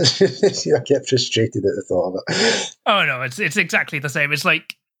here. I get frustrated at the thought of it. Oh no, it's exactly the same. It's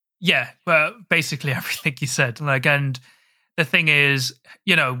like, basically everything you said. Like, and the thing is,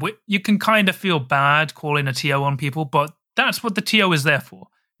 you can kind of feel bad calling a TO on people, but that's what the TO is there for.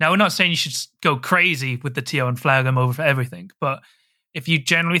 Now, we're not saying you should go crazy with the TO and flag them over for everything, but if you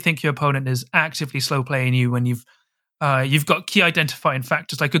generally think your opponent is actively slow playing you when you've got key identifying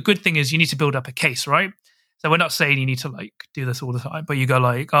factors, like, a good thing is you need to build up a case, right? So we're not saying you need to like do this all the time, but you go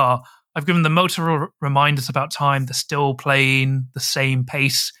like, I've given them motor reminders about time. They're still playing the same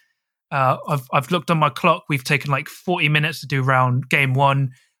pace. I've looked on my clock. We've taken like 40 minutes to do game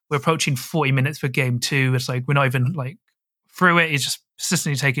 1. We're approaching 40 minutes for game 2. It's like we're not even like through it. It's just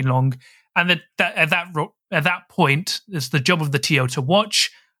persistently taking long. And at that point, it's the job of the TO to watch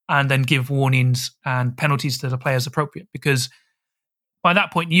and then give warnings and penalties to the players appropriate, because by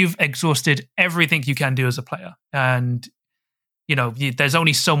that point you've exhausted everything you can do as a player, and there's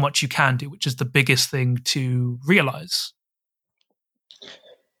only so much you can do, which is the biggest thing to realize.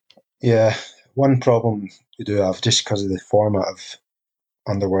 Yeah, one problem you do have, just because of the format of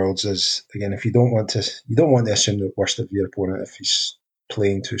Underworlds, is, again, if you don't want to assume the worst of your opponent if he's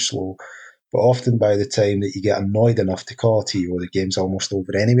playing too slow. But often by the time that you get annoyed enough to call a TO, the game's almost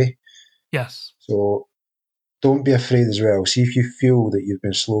over anyway. Yes. So don't be afraid as well. See if you feel that you've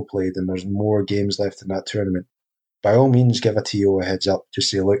been slow played and there's more games left in that tournament. By all means, give a TO a heads up. Just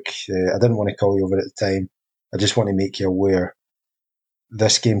say, look, I didn't want to call you over at the time. I just want to make you aware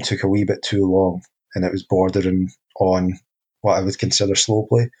this game took a wee bit too long and it was bordering on what I would consider slow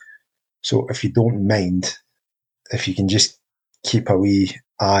play. So if you don't mind, if you can just keep a wee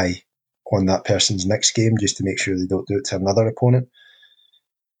eye on that person's next game just to make sure they don't do it to another opponent.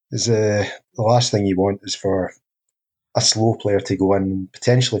 The last thing you want is for a slow player to go in and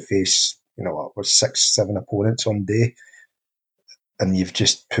potentially face, 6-7 opponents on day, and you've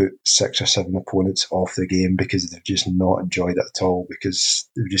just put 6 or 7 opponents off the game because they've just not enjoyed it at all, because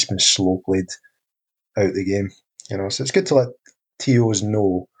they've just been slow played out the game. So it's good to let TOs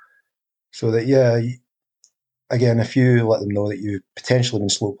know, so that, again, if you let them know that you've potentially been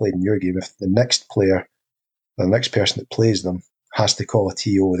slow played in your game, if the next player, the next person that plays them, has to call a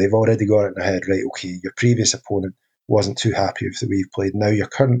TO, they've already got it in their head, right, okay, your previous opponent wasn't too happy with the way you've played. Now your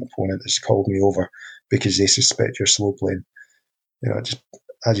current opponent has called me over because they suspect you're slow playing. Just,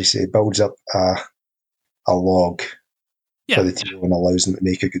 as you say, builds up a log for the TO and allows them to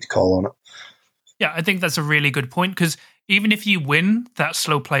make a good call on it. Yeah, I think that's a really good point, because even if you win that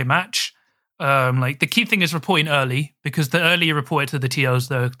slow play match, the key thing is reporting early, because the earlier you report it to the TOs,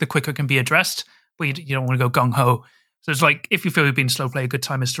 the quicker it can be addressed, but you don't want to go gung-ho. So it's like, if you feel you've been slow play, a good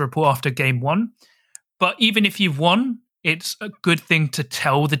time is to report after game 1. But even if you've won, it's a good thing to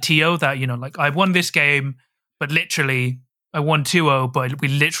tell the TO that, I won this game, but literally I won 2-0, but we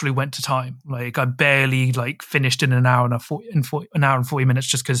literally went to time. Like, I barely finished in an hour and 40 minutes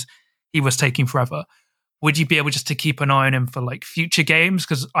just because he was taking forever. Would you be able just to keep an eye on him for future games?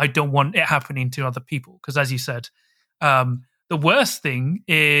 Because I don't want it happening to other people. Because as you said, the worst thing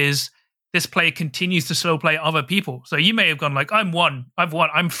is this player continues to slow play other people. So you may have gone I've won,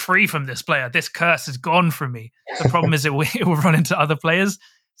 I'm free from this player. This curse is gone from me. The problem is it will run into other players.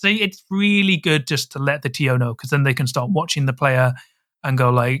 So it's really good just to let the TO know, because then they can start watching the player and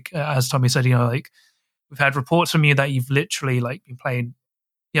go as Tommy said, we've had reports from you that you've literally been playing.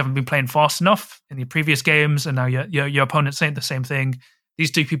 You haven't been playing fast enough in your previous games, and now your opponent's saying the same thing.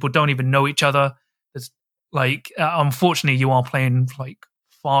 These two people don't even know each other. It's unfortunately, you are playing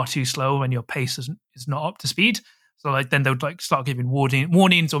far too slow, and your pace is not up to speed. So then they would start giving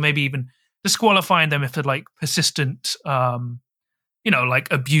warnings, or maybe even disqualifying them if they're like persistent, like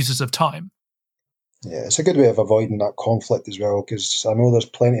abusers of time. Yeah, it's a good way of avoiding that conflict as well, because I know there's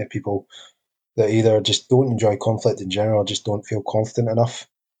plenty of people that either just don't enjoy conflict in general, or just don't feel confident enough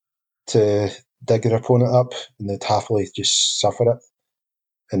to dig their opponent up, and they'd happily just suffer it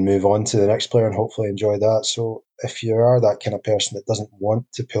and move on to the next player and hopefully enjoy that. So if you are that kind of person that doesn't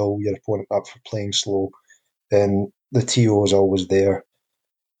want to pull your opponent up for playing slow, then the TO is always there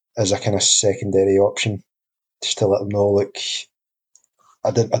as a kind of secondary option, just to let them know, look, I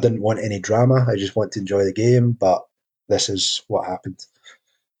didn't want any drama. I just want to enjoy the game, but this is what happened.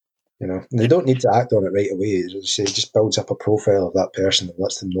 And they don't need to act on it right away. As I say, it just builds up a profile of that person and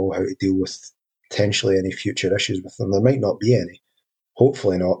lets them know how to deal with potentially any future issues with them. There might not be any.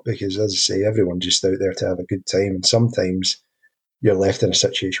 Hopefully not, because as I say, everyone's just out there to have a good time. And sometimes you're left in a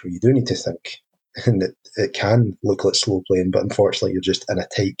situation where you do need to think. And it can look like slow playing, but unfortunately you're just in a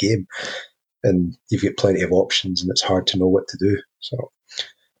tight game. And you've got plenty of options and it's hard to know what to do. So,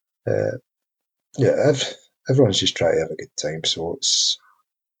 everyone's just trying to have a good time. So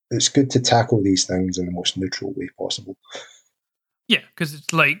it's good to tackle these things in the most neutral way possible. Yeah, because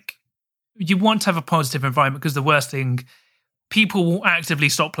it's like you want to have a positive environment, because the worst thing, people will actively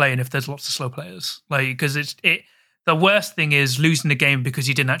stop playing if there's lots of slow players. Like, because the worst thing is losing the game because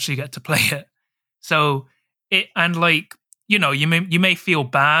you didn't actually get to play it. So you may feel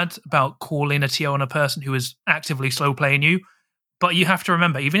bad about calling a TO on a person who is actively slow playing you, but you have to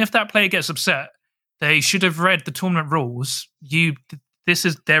remember, even if that player gets upset, they should have read the tournament rules.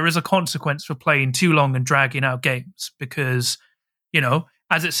 There is a consequence for playing too long and dragging out games, because,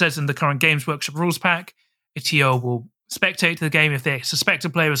 as it says in the current Games Workshop rules pack, a TO will spectate to the game. If they suspect a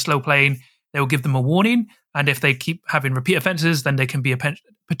player is slow playing, they will give them a warning, and if they keep having repeat offenses, then they can be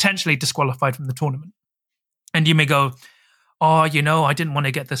potentially disqualified from the tournament. And you may go, I didn't want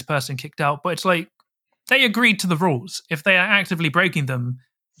to get this person kicked out, but it's like, they agreed to the rules. If they are actively breaking them,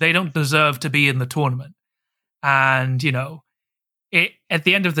 they don't deserve to be in the tournament. And, at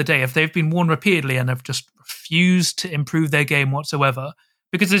the end of the day, if they've been warned repeatedly and have just refused to improve their game whatsoever,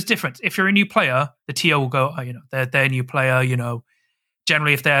 because there's difference. If you're a new player, the TO will go, they're a new player,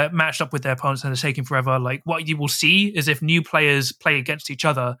 Generally, if they're matched up with their opponents and they're taking forever, like, what you will see is if new players play against each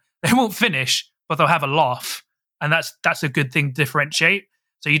other, they won't finish, but they'll have a laugh. And that's a good thing to differentiate.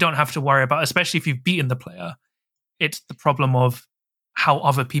 So you don't have to worry about, especially if you've beaten the player, it's the problem of how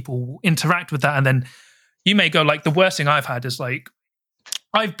other people interact with that. And then you may go, like, the worst thing I've had is, like,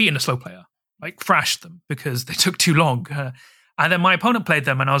 I've beaten a slow player, like, thrashed them because they took too long. And then my opponent played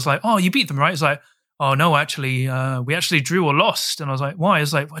them and I was like, oh, you beat them, right? It's like, oh, no, actually, we actually drew or lost. And I was like, why?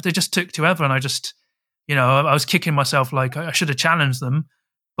 It's like, well, they just took too ever. And I just, I was kicking myself, like, I should have challenged them.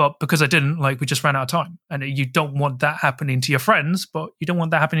 But because I didn't, like, we just ran out of time. And you don't want that happening to your friends, but you don't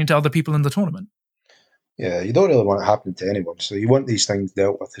want that happening to other people in the tournament. Yeah, you don't really want it happening to anyone. So you want these things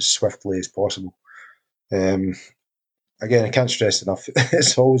dealt with as swiftly as possible. Again, I can't stress enough,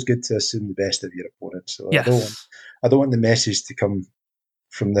 it's always good to assume the best of your opponent. So yes. I don't want the message to come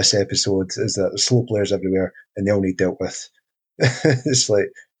from this episode is that there's slow players everywhere and they all need dealt with. It's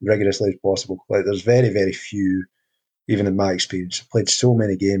like rigorously as possible. Like, there's very, very few, even in my experience. I've played so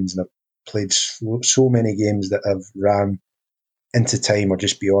many games and I've played so many games that have ran into time or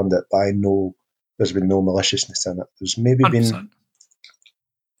just beyond it, but I know there's been no maliciousness in it. There's maybe 100%.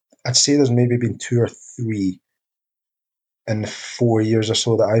 I'd say there's maybe been 2 or 3 in the 4 years or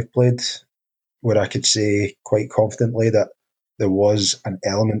so that I've played where I could say quite confidently that there was an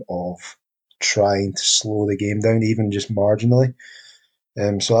element of trying to slow the game down, even just marginally.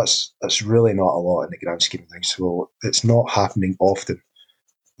 So that's really not a lot in the grand scheme of things. So it's not happening often,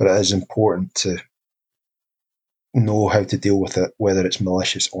 but it is important to know how to deal with it, whether it's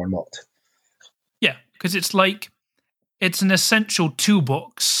malicious or not. Yeah, because it's like, it's an essential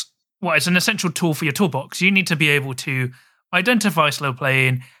toolbox. Well, it's an essential tool for your toolbox. You need to be able to identify slow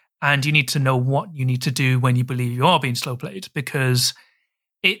playing, and you need to know what you need to do when you believe you are being slow played, because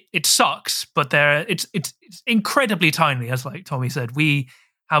it sucks, but it's incredibly tiny, as like Tommy said. We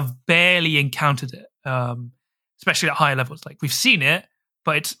have barely encountered it, especially at higher levels. Like, we've seen it,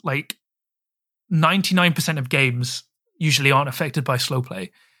 but it's like 99% of games usually aren't affected by slow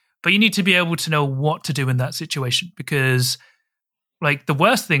play. But you need to be able to know what to do in that situation, because, like, the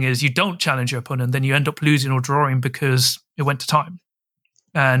worst thing is you don't challenge your opponent, then you end up losing or drawing because it went to time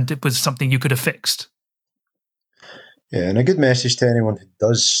and it was something you could have fixed. Yeah, and a good message to anyone who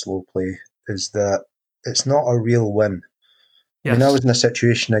does slow play is that it's not a real win. Yes. I mean, I was in a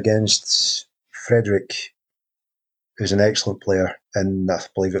situation against Frederick, who's an excellent player, and I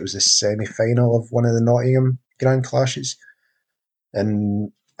believe it was the semi-final of one of the Nottingham Grand Clashes.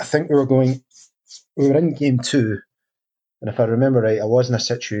 And I think we were in game 2, and if I remember right, I was in a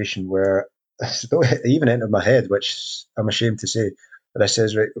situation where it even entered my head, which I'm ashamed to say, but I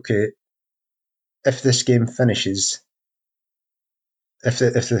says, right, okay, if this game finishes, if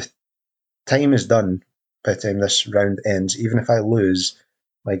the time is done by the time this round ends, even if I lose,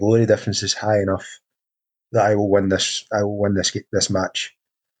 my glory difference is high enough that I will win this. I will win this match.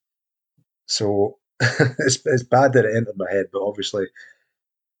 So it's bad that it entered my head, but obviously,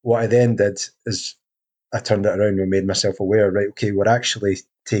 what I then did is I turned it around and made myself aware. Right, okay, we're actually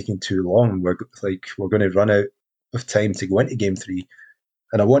taking too long. We're going to run out of time to go into game 3,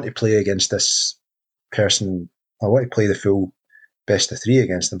 and I want to play against this person. I want to play the full best of 3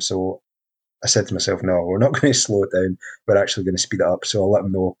 against them. So I said to myself, no, we're not going to slow it down. We're actually going to speed it up. So I'll let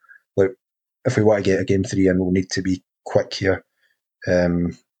them know, look, if we want to get a game 3 in, we'll need to be quick here.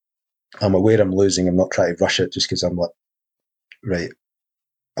 I'm aware I'm losing. I'm not trying to rush it just because I'm like, right,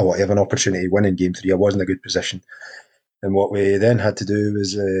 I want to have an opportunity to win in game 3. I was in a good position. And what we then had to do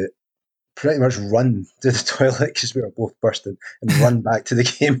was pretty much run to the toilet because we were both bursting and run back to the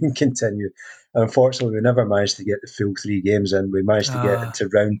game and continue. And unfortunately, we never managed to get the full 3 games in. We managed to get into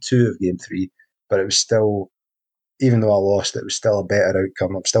round 2 of game 3, but it was still, even though I lost, it was still a better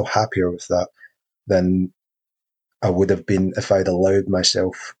outcome. I'm still happier with that than I would have been if I'd allowed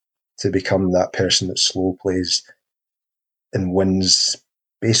myself to become that person that slow plays and wins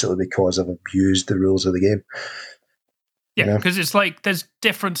basically because I've abused the rules of the game. Yeah, because it's like there's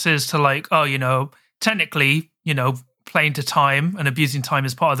differences to like, oh, technically, playing to time and abusing time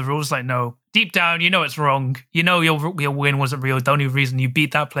is part of the rules. Like, no, deep down, it's wrong. Your win wasn't real. The only reason you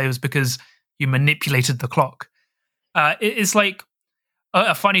beat that player was because you manipulated the clock. It's like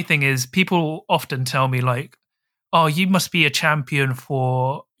a funny thing is people often tell me like, oh, you must be a champion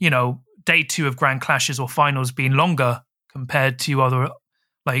for, day 2 of Grand Clashes or finals being longer compared to other,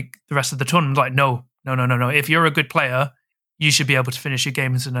 like the rest of the tournament. Like, no. If you're a good player, you should be able to finish your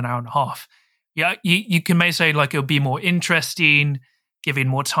games in an hour and a half. Yeah, you can may say like it'll be more interesting, giving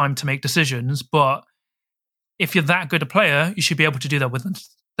more time to make decisions. But if you're that good a player, you should be able to do that within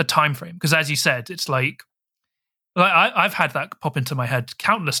the time frame. Because as you said, it's like I've had that pop into my head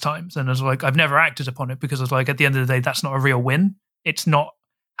countless times, and it's like I've never acted upon it because it's like at the end of the day, that's not a real win. It's not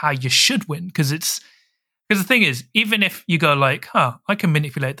how you should win because the thing is, even if you go like, I can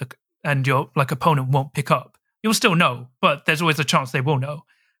manipulate and your like opponent won't pick up, you'll still know, but there's always a chance they will know.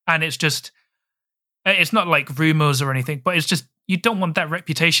 And it's not like rumors or anything, but it's just, you don't want that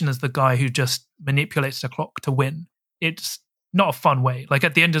reputation as the guy who just manipulates the clock to win. It's not a fun way. Like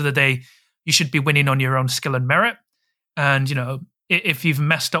at the end of the day, you should be winning on your own skill and merit. And, if you've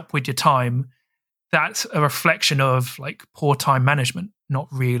messed up with your time, that's a reflection of like poor time management, not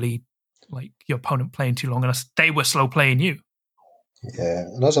really like your opponent playing too long and they were slow playing you. Yeah,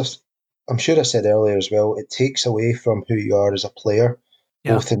 and as I'm sure I said earlier as well, it takes away from who you are as a player,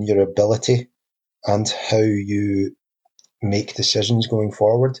 both in your ability and how you make decisions going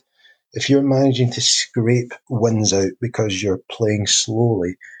forward. If you're managing to scrape wins out because you're playing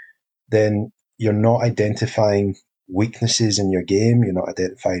slowly, then you're not identifying weaknesses in your game, you're not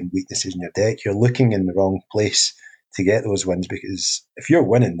identifying weaknesses in your deck, you're looking in the wrong place to get those wins, because if you're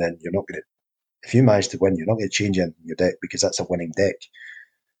winning, then you're not going to, if you manage to win, you're not going to change anything in your deck because that's a winning deck.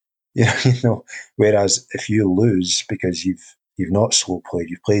 Whereas if you lose because you've not slow played,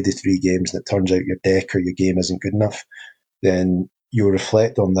 you've played the 3 games and it turns out your deck or your game isn't good enough, then you'll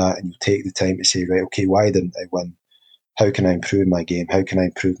reflect on that and you'll take the time to say, right, okay, why didn't I win? How can I improve my game? How can I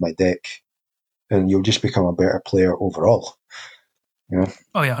improve my deck? And you'll just become a better player overall.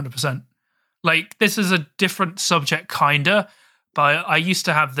 Oh yeah, 100%. Like this is a different subject, kinda. But I used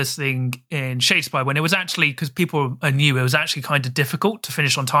to have this thing in Shadespire when it was actually, because people knew it was actually kind of difficult to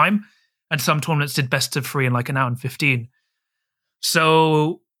finish on time. And some tournaments did best of 3 in like an hour and 15.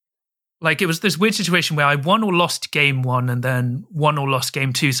 So like it was this weird situation where I won or lost game 1 and then won or lost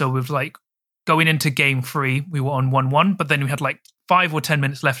game 2. So with like going into game 3, we were on 1-1, but then we had like 5 or 10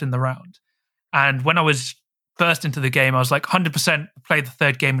 minutes left in the round. And when I was first into the game, I was like 100% play the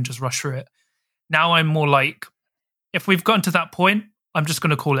 3rd game and just rush through it. Now I'm more like, if we've gotten to that point, I'm just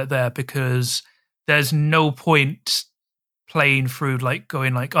going to call it there because there's no point playing through like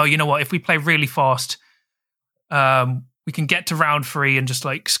going like, oh, you know what? If we play really fast, we can get to round 3 and just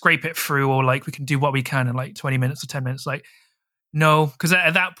like scrape it through, or like we can do what we can in like 20 minutes or 10 minutes. Like, no, because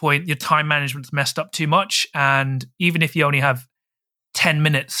at that point, your time management's messed up too much. And even if you only have 10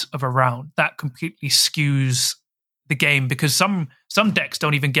 minutes of a round, that completely skews the game because some decks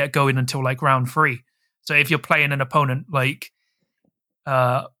don't even get going until like round 3. So if you're playing an opponent like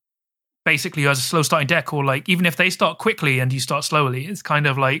basically who has a slow starting deck, or like even if they start quickly and you start slowly, it's kind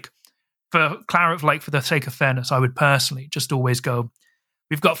of like for the sake of fairness, I would personally just always go,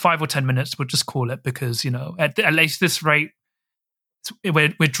 we've got 5 or 10 minutes, we'll just call it, because at least this rate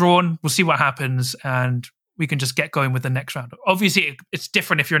we're drawn, we'll see what happens, and we can just get going with the next round. Obviously it's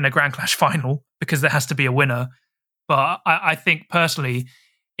different if you're in a Grand Clash final because there has to be a winner, but I think personally,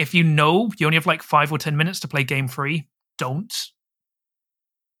 if you only have like 5 or 10 minutes to play game 3, don't.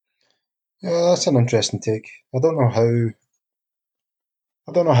 Yeah, that's an interesting take. I don't know how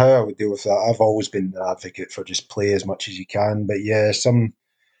I would deal with that. I've always been an advocate for just play as much as you can, but yeah, some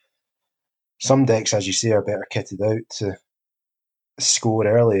decks, as you say, are better kitted out to score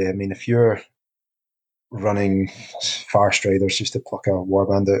early. I mean, if you're running Farstriders, just to pluck a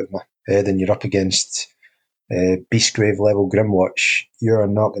warband out of my head, and you're up against Beastgrave level Grimwatch, you're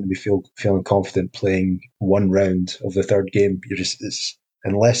not going to be feeling confident playing one round of the third game.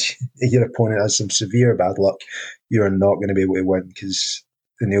 Unless your opponent has some severe bad luck, you're not going to be able to win, because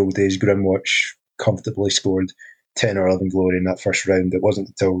in the old days, Grimwatch comfortably scored 10 or 11 glory in that first round. It wasn't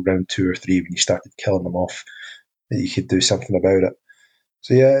until round 2 or 3 when you started killing them off that you could do something about it.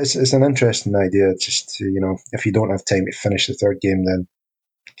 So yeah, it's an interesting idea. Just to, if you don't have time to finish the third game, then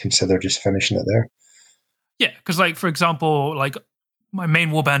consider just finishing it there. Yeah, because like for example, like my main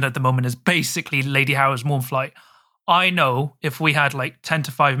warband at the moment is basically Lady Harrow's Mournflight. I know if we had like 10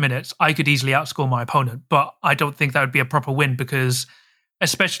 to 5 minutes, I could easily outscore my opponent, but I don't think that would be a proper win, because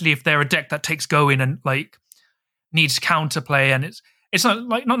especially if they're a deck that takes going and like needs counterplay, and it's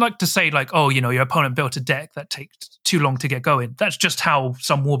not like to say like, oh, your opponent built a deck that takes too long to get going. That's just how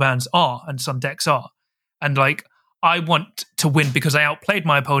some warbands are and some decks are. And like, I want to win because I outplayed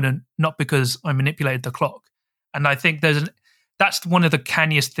my opponent, not because I manipulated the clock. And I think that's one of the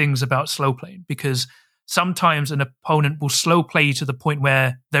canniest things about slow playing, because sometimes an opponent will slow play you to the point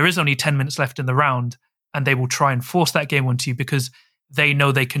where there is only 10 minutes left in the round, and they will try and force that game onto you because they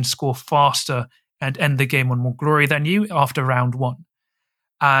know they can score faster and end the game on more glory than you after round 1.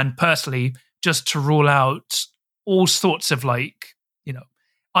 And personally, just to rule out all sorts of like,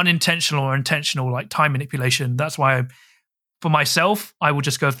 unintentional or intentional like time manipulation, that's why for myself, I will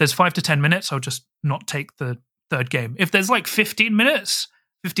just go, if there's 5 to 10 minutes, I'll just not take the third game. If there's like 15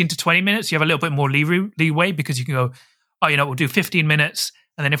 to 20 minutes, you have a little bit more leeway, because you can go, we'll do 15 minutes.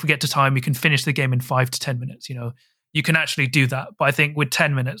 And then if we get to time, we can finish the game in 5 to 10 minutes. You can actually do that. But I think with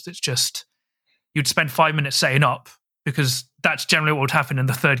 10 minutes, it's just, you'd spend 5 minutes setting up, because that's generally what would happen in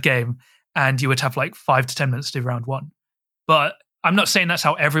the third game. And you would have like 5 to 10 minutes to do round 1. But I'm not saying that's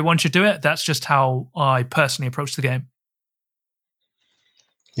how everyone should do it. That's just how I personally approach the game.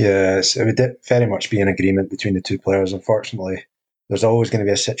 Yes, it would very much be an agreement between the two players. Unfortunately, there's always going to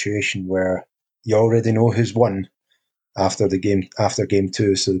be a situation where you already know who's won after game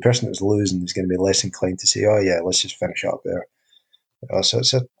 2. So the person that's losing is going to be less inclined to say, "Oh yeah, let's just finish up there." So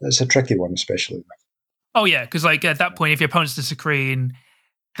it's a tricky one, especially. Oh yeah, because like at that point, if your opponent's disagreeing,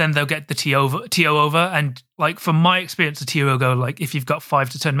 then they'll get the TO over. And like from my experience, the TO will go like, if you've got 5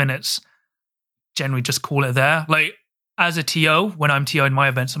 to 10 minutes, generally just call it there. Like as a TO, when I'm TOing my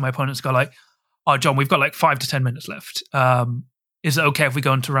events and my opponents go like, "Oh John, we've got like 5 to 10 minutes left. Is it okay if we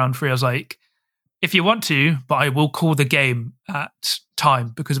go into round 3?" I was like, if you want to, but I will call the game at time,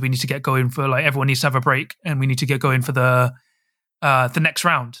 because we need to get going for like, everyone needs to have a break and we need to get going for the next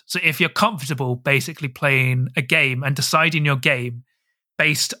round. So if you're comfortable basically playing a game and deciding your game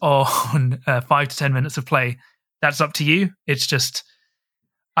based on 5 to 10 minutes of play, that's up to you. It's just,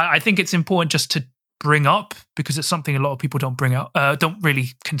 I think it's important just to bring up, because it's something a lot of people don't really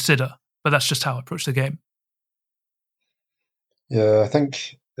consider, but that's just how I approach the game. Yeah, I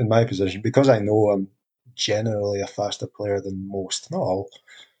think in my position, because I know I'm generally a faster player than most, not all,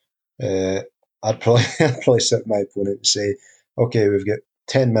 I'd probably sit my opponent and say, okay, we've got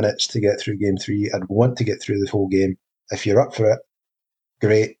 10 minutes to get through game 3. I'd want to get through the whole game. If you're up for it,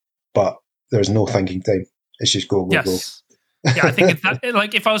 great, but there's no thinking time. It's just go. Yes. Yeah, I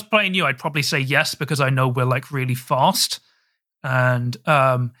think if I was playing you, I'd probably say yes, because I know we're like really fast. And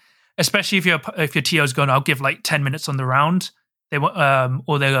especially if your TO's going, I'll give like 10 minutes on the round. They want,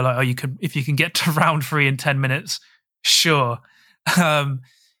 or they go like, if you can get to round 3 in 10 minutes, sure.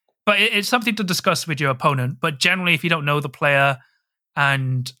 But it's something to discuss with your opponent. But generally, if you don't know the player,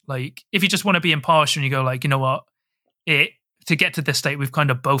 and like if you just want to be impartial and you go like, you know what, to get to this state, we've kind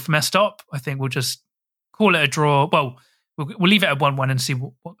of both messed up, I think we'll just call it a draw. Well, we'll leave it at 1-1 and see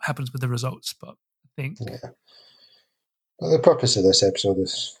what happens with the results. But I think Well, the purpose of this episode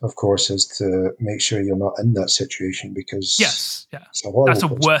is, of course, is to make sure you're not in that situation, because yes, yeah, it's a horrible that's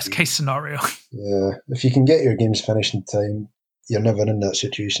a worst case scenario. Yeah, if you can get your games finished in time, you're never in that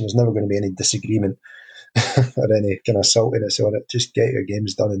situation. There's never going to be any disagreement or any kind of saltiness on it. Just get your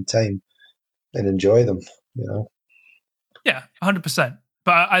games done in time and enjoy them, you know? Yeah, 100%.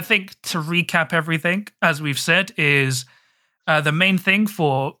 But I think to recap everything, as we've said, is the main thing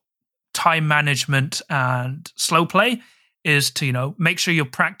for time management and slow play is to, make sure you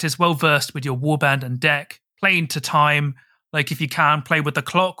practice well versed with your warband and deck, playing to time. Like if you can, play with the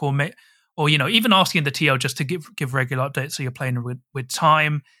clock or even asking the TL just to give regular updates so you're playing with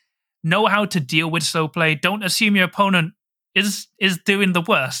time. Know how to deal with slow play. Don't assume your opponent is doing the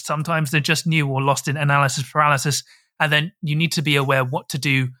worst. Sometimes they're just new or lost in analysis paralysis, and then you need to be aware what to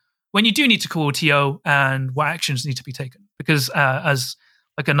do when you do need to call TO and what actions need to be taken. Because as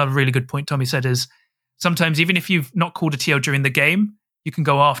like another really good point Tommy said is sometimes even if you've not called a TO during the game, you can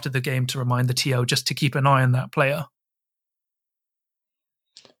go after the game to remind the TO just to keep an eye on that player.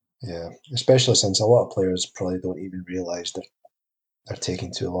 Yeah, especially since a lot of players probably don't even realise they're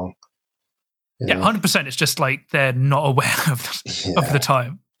taking too long. Yeah, 100%. It's just like they're not aware of the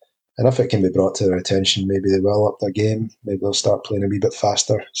time. And if it can be brought to their attention, maybe they will up their game. Maybe they'll start playing a wee bit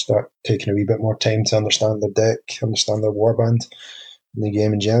faster, start taking a wee bit more time to understand their deck, understand their warband, and the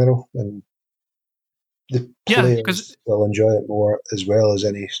game in general. And the players will enjoy it more as well as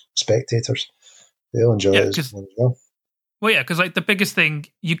any spectators. They'll enjoy it as well. Well, yeah, because like the biggest thing,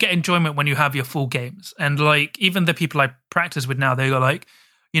 you get enjoyment when you have your full games. And like even the people I practice with now, they go like,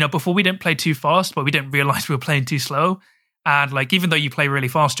 before we didn't play too fast, but we didn't realize we were playing too slow. And like, even though you play really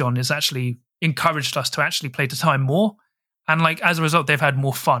fast, John, it's actually encouraged us to actually play to time more. And like, as a result, they've had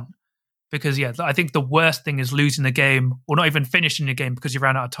more fun. Because I think the worst thing is losing a game or not even finishing a game because you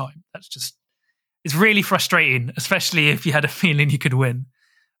ran out of time. It's really frustrating, especially if you had a feeling you could win.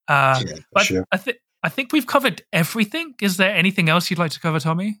 But sure. I think we've covered everything. Is there anything else you'd like to cover,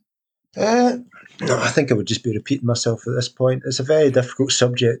 Tommy? No, I think I would just be repeating myself at this point. It's a very difficult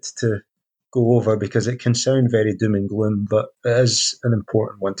subject to go over because it can sound very doom and gloom, but it is an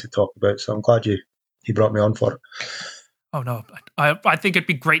important one to talk about. So I'm glad you brought me on for it. Oh, no. I think it'd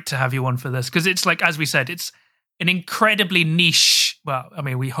be great to have you on for this because it's like, as we said, it's an incredibly niche, well, I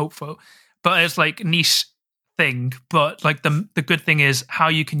mean, we hope for, but it's like niche thing. But like the good thing is how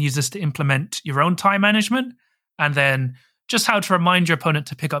you can use this to implement your own time management and then just how to remind your opponent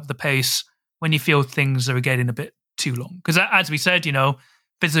to pick up the pace when you feel things are getting a bit too long. Because as we said,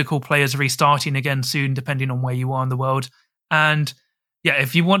 physical players are restarting again soon, depending on where you are in the world. And yeah,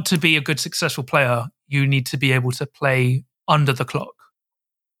 if you want to be a good, successful player, you need to be able to play under the clock.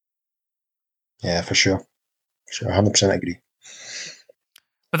 Yeah, for sure. 100% agree.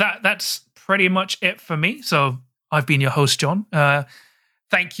 But that's pretty much it for me. So I've been your host, John.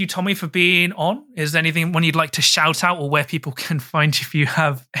 Thank you, Tommy, for being on. Is there anything you'd like to shout out or where people can find you if you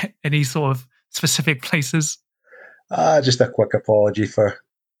have any sort of specific places? Just a quick apology for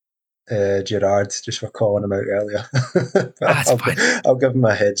Gerard, just for calling him out earlier. I'll give him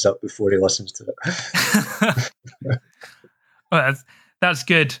a heads up before he listens to it. Well, that's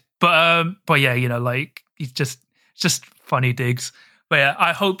good. But yeah, he's just funny digs. But yeah,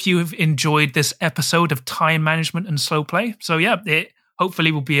 I hope you have enjoyed this episode of time management and slow play. So yeah, it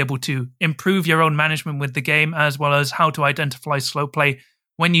hopefully will be able to improve your own management with the game as well as how to identify slow play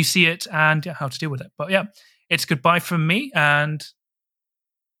when you see it and how to deal with it. But yeah, it's goodbye from me and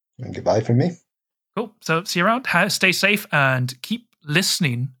goodbye from me. Cool. So see you around. Stay safe and keep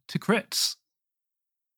listening to Crits.